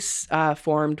police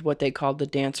formed what they called the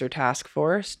Dancer Task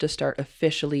Force to start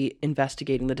officially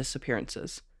investigating the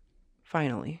disappearances.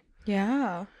 Finally.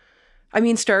 Yeah. I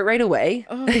mean, start right away.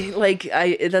 Like,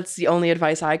 that's the only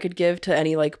advice I could give to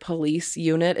any like police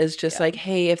unit is just like,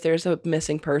 hey, if there's a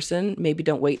missing person, maybe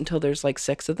don't wait until there's like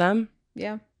 6 of them.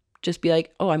 Yeah. Just be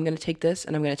like, oh, I'm going to take this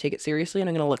and I'm going to take it seriously and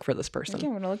I'm going to look for this person. Yeah,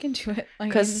 I'm going to look into it.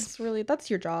 Because that's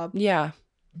your job. Yeah.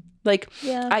 Like,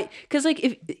 because like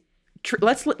if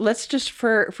let's just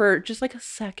for just like a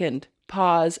second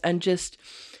pause and just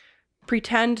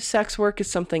pretend sex work is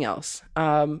something else.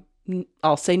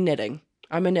 I'll say knitting.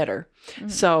 I'm a knitter. Mm-hmm.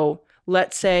 So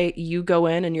let's say you go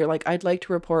in and you're like, I'd like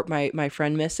to report my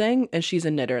friend missing, and she's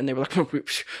a knitter, and they were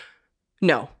like,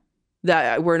 no,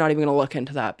 that we're not even going to look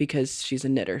into that because she's a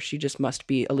knitter. She just must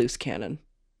be a loose cannon.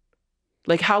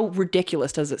 Like, how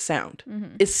ridiculous does it sound?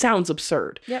 Mm-hmm. It sounds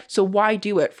absurd. Yep. So why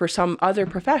do it for some other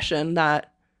profession that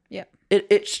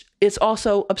it's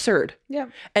also absurd? Yeah.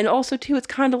 And also too, it's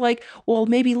kind of like, well,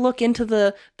 maybe look into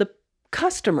the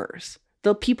customers,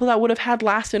 the people that would have had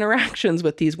last interactions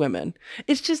with these women.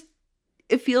 It's just,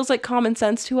 it feels like common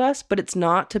sense to us, but it's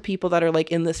not to people that are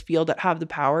like in this field that have the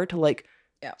power to like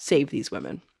save these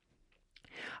women.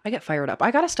 I get fired up. I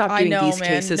got to stop doing these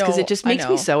cases because it just makes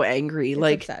me so angry. It's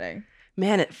like, upsetting.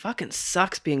 Man, it fucking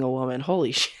sucks being a woman.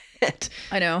 Holy shit.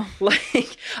 I know.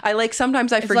 Like,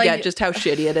 sometimes I forget like, just how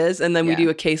shitty it is. And then we do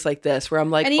a case like this where I'm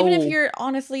like, and even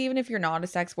if you're not a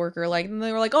sex worker, like, and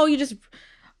they were like, oh,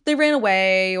 they ran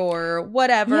away or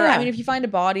whatever. Yeah. I mean, if you find a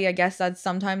body, I guess that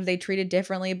sometimes they treat it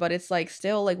differently, but it's like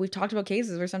still like we've talked about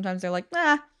cases where sometimes they're like,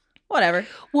 whatever.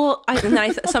 Well,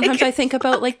 sometimes I think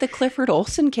about like the Clifford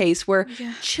Olson case where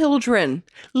children,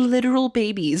 literal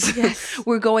babies,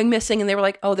 were going missing and they were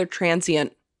like, oh, they're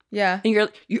transient. Yeah.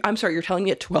 And I'm sorry, you're telling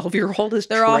me a 12-year-old is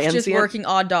they're transient? Off just working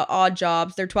odd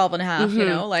jobs. They're 12 and a half, you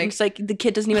know? Like, it's like the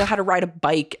kid doesn't even know how to ride a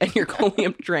bike and you're calling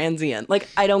him transient. Like,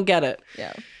 I don't get it.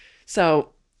 Yeah. So,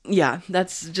 yeah,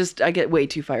 that's just, I get way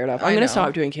too fired up. I'm going to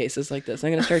stop doing cases like this.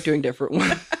 I'm going to start doing different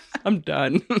ones. I'm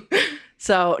done.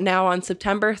 So now on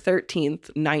September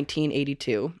 13th,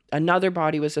 1982, another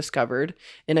body was discovered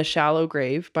in a shallow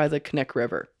grave by the Knik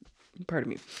River,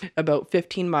 about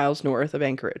 15 miles north of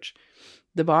Anchorage.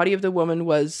 The body of the woman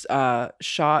was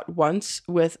shot once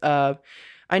with I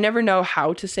never know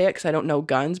how to say it because I don't know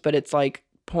guns, but it's like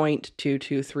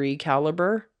 .223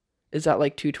 caliber. Is that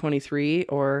like 223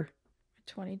 or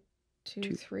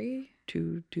 22.3?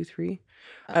 223?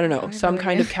 I don't know. Some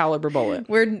kind of caliber bullet.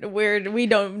 We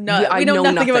don't know. We know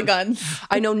nothing about guns.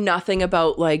 I know nothing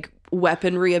about like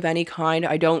weaponry of any kind.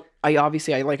 Like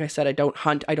I said, I don't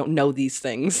hunt. I don't know these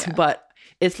things, but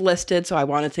it's listed. So I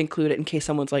wanted to include it in case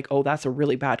someone's like, oh, that's a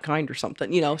really bad kind or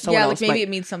something, you know? Like maybe it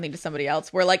means something to somebody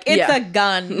else. We're like, it's a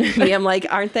gun. Yeah, I'm like,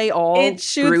 aren't they all it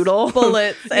shoots brutal?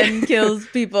 Bullets and kills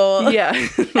people. Yeah.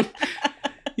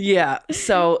 Yeah.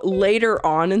 So later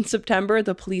on in September,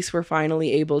 the police were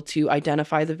finally able to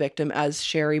identify the victim as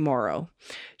Sherry Morrow.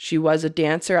 She was a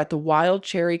dancer at the Wild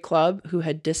Cherry Club who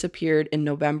had disappeared in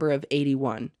November of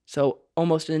 81. So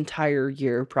almost an entire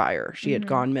year prior, she had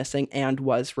gone missing and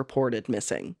was reported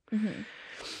missing. Mm-hmm.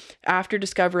 After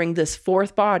discovering this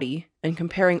fourth body and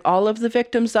comparing all of the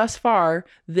victims thus far,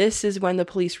 this is when the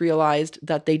police realized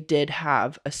that they did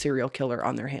have a serial killer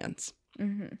on their hands.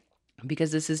 Mm-hmm.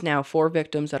 Because this is now 4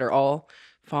 victims that are all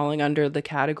falling under the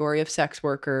category of sex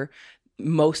worker.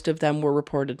 Most of them were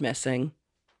reported missing.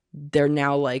 They're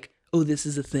now like, oh, this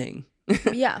is a thing.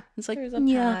 Yeah. It's like, there's a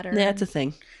pattern. Yeah, it's a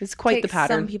thing. It's quite the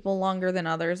pattern. Some people longer than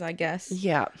others, I guess.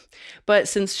 Yeah. But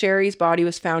since Sherry's body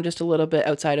was found just a little bit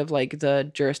outside of like the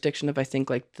jurisdiction of, I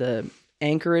think, like the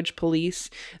Anchorage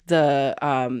police,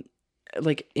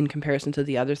 like in comparison to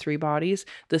the other 3 bodies,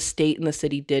 the state and the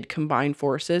city did combine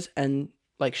forces and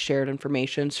like shared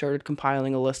information, started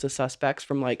compiling a list of suspects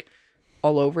from like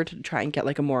all over to try and get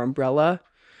like a more umbrella,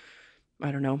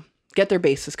 I don't know, get their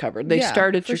bases covered. They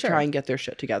started to try and get their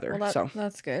shit together. Well, so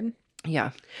that's good.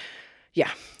 Yeah. Yeah.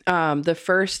 The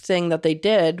first thing that they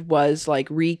did was like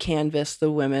recanvass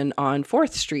the women on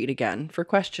 4th Street again for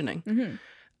questioning. Mm-hmm.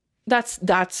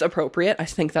 That's appropriate. I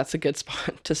think that's a good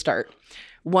spot to start.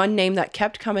 One name that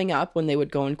kept coming up when they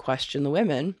would go and question the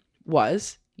women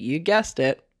was, you guessed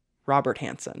it, Robert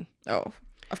Hansen. Oh,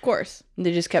 of course.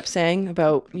 They just kept saying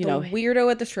about, the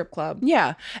weirdo at the strip club.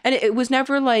 Yeah. And it was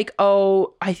never like,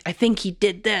 oh, I think he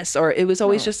did this. Or it was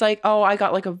always just like, oh, I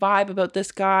got like a vibe about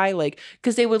this guy. Like,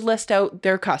 because they would list out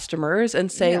their customers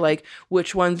and say like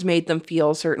which ones made them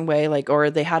feel a certain way. Like, or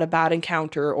they had a bad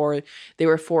encounter or they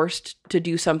were forced to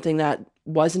do something that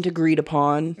wasn't agreed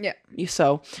upon. Yeah.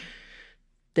 So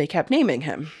they kept naming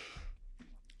him.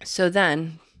 So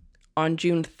then on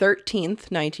June 13th,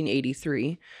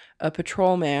 1983, a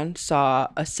patrolman saw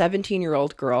a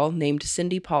 17-year-old girl named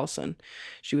Cindy Paulson.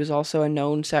 She was also a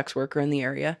known sex worker in the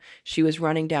area. She was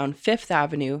running down Fifth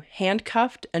Avenue,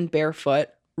 handcuffed and barefoot,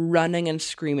 running and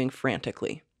screaming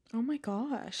frantically. Oh my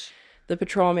gosh. The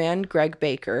patrolman, Greg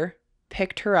Baker,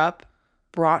 picked her up,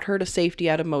 brought her to safety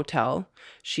at a motel.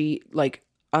 She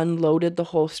unloaded the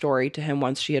whole story to him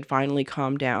once she had finally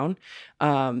calmed down,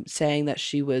 saying that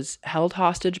she was held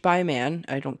hostage by a man.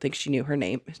 I don't think she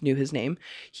knew his name.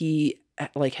 He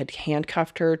had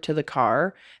handcuffed her to the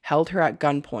car, held her at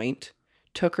gunpoint,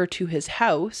 took her to his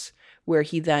house, where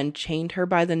he then chained her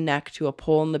by the neck to a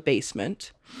pole in the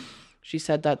basement. She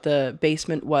said that the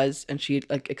basement was, and she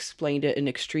explained it in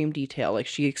extreme detail.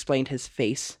 She explained his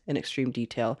face in extreme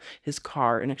detail, his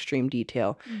car in extreme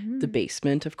detail, the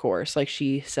basement, of course.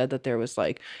 She said that there was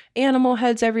animal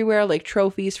heads everywhere,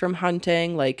 trophies from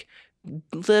hunting,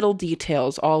 little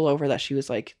details all over that she was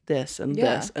this and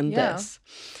this and this.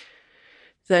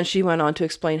 Then she went on to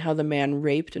explain how the man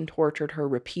raped and tortured her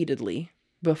repeatedly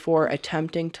before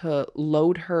attempting to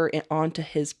load her onto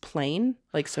his plane.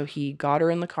 So he got her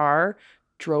in the car,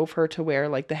 drove her to where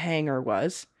the hangar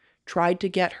was, tried to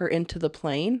get her into the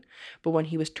plane, but when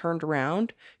he was turned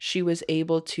around, she was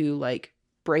able to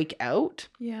break out.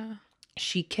 Yeah.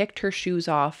 She kicked her shoes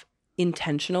off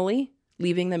intentionally,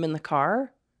 leaving them in the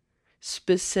car,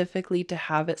 specifically to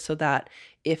have it so that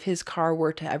if his car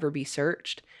were to ever be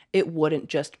searched, it wouldn't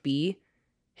just be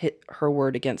her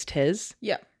word against his.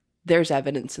 Yeah. There's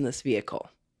evidence in this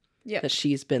vehicle that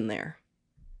she's been there.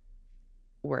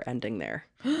 We're ending there.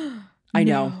 I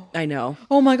know.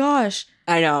 Oh my gosh.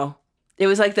 I know. It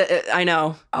was I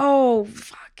know. Oh,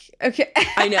 fuck. Okay.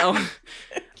 I know.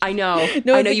 No,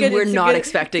 I know you were not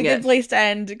expecting it. It's a good place to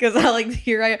end because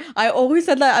I always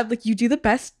said that. I'm you do the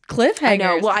best cliffhangers. I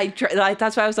know. Well,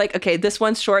 that's why I was okay, this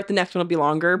one's short, the next one will be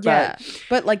longer. But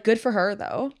but good for her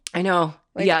though. I know.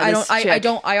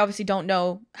 I obviously don't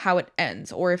know how it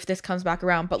ends or if this comes back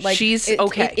around, but she's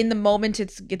okay. In the moment,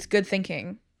 it's good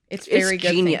thinking. It's very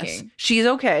good genius. Thinking. She's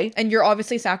okay. And you're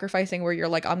obviously sacrificing where you're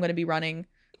I'm going to be running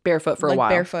barefoot for a while.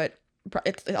 Barefoot.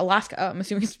 It's Alaska. I'm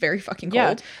assuming it's very fucking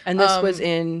cold. Yeah. And this was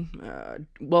in,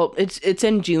 it's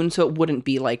in June, so it wouldn't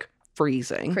be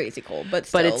freezing. Crazy cold, but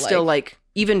still, it's still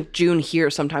even June here,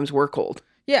 sometimes we're cold.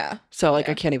 Yeah. So I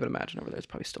can't even imagine over there. It's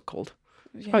probably still cold.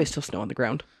 There's probably still snow on the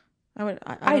ground.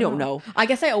 I don't know. I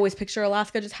guess I always picture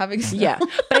Alaska just having snow. Yeah, but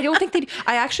I don't think they do.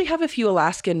 I actually have a few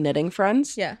Alaskan knitting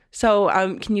friends. Yeah. So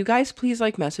can you guys please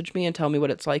message me and tell me what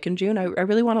it's like in June? I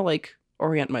really want to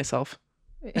orient myself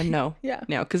and know. Yeah.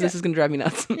 Now, because this is gonna drive me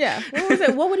nuts. Yeah.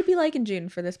 What would it be like in June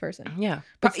for this person? Yeah.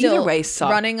 But still, either way,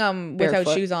 running without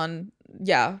shoes on.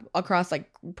 Yeah, across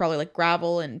probably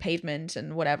gravel and pavement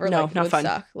and whatever. No, not fun.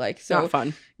 Suck. So not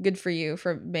fun. Good for you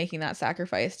for making that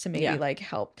sacrifice to maybe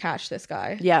help catch this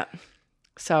guy. Yeah.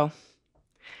 So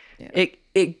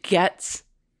it gets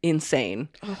insane.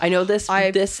 I know this.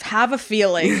 I have a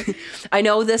feeling. I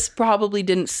know this probably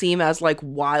didn't seem as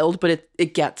wild, but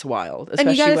it gets wild. Especially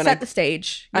and you gotta set the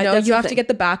stage. You have to get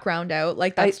the background out.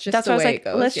 That's the way it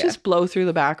goes. Let's just blow through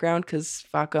the background because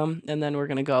fuck them, and then we're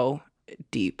gonna go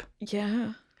deep.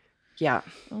 Yeah.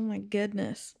 Oh my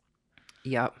goodness.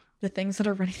 Yep. The things that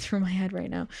are running through my head right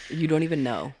now. You don't even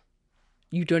know.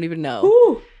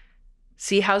 Ooh.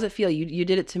 See, how's it feel? You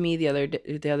did it to me the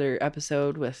other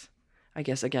episode with, I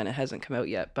guess again it hasn't come out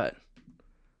yet, but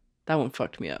that one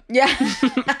fucked me up. Yeah.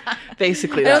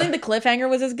 Basically. I don't think the cliffhanger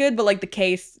was as good, but the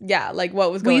case, what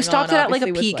was going on. We stopped it at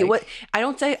a peak. I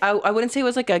wouldn't say it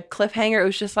was a cliffhanger. It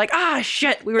was just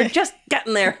shit, we were just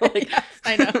getting there. Yes,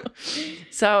 I know.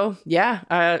 So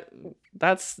yeah,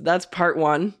 that's part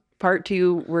one. Part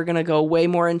two, we're gonna go way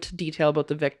more into detail about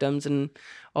the victims and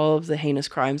all of the heinous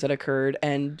crimes that occurred,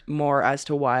 and more as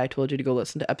to why I told you to go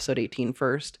listen to episode 18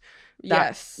 first.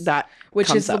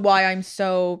 Which is why I'm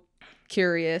so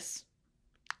curious.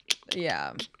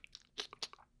 Yeah.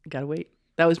 Gotta wait.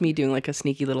 That was me doing a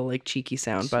sneaky little cheeky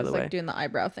sound, by the way. Doing the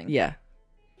eyebrow thing. Yeah.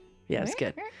 Yeah, it's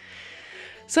good.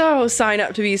 So sign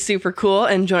up to be super cool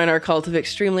and join our cult of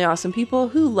extremely awesome people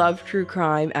who love true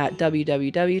crime at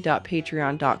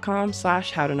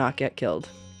www.patreon.com/howtonotgetkilled.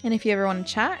 And if you ever want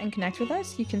to chat and connect with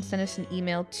us, you can send us an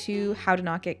email to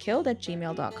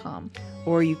howtonotgetkilled@gmail.com.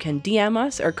 Or you can DM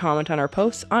us or comment on our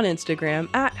posts on Instagram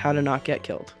at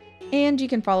howtonotgetkilled. And you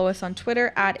can follow us on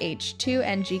Twitter at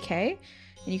H2NGK.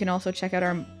 And you can also check out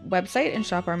our website and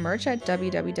shop our merch at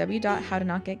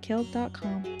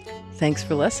www.howtonotgetkilled.com. Thanks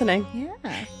for listening.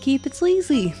 Yeah. Keep it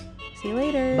sleazy. See you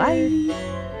later.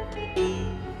 Bye.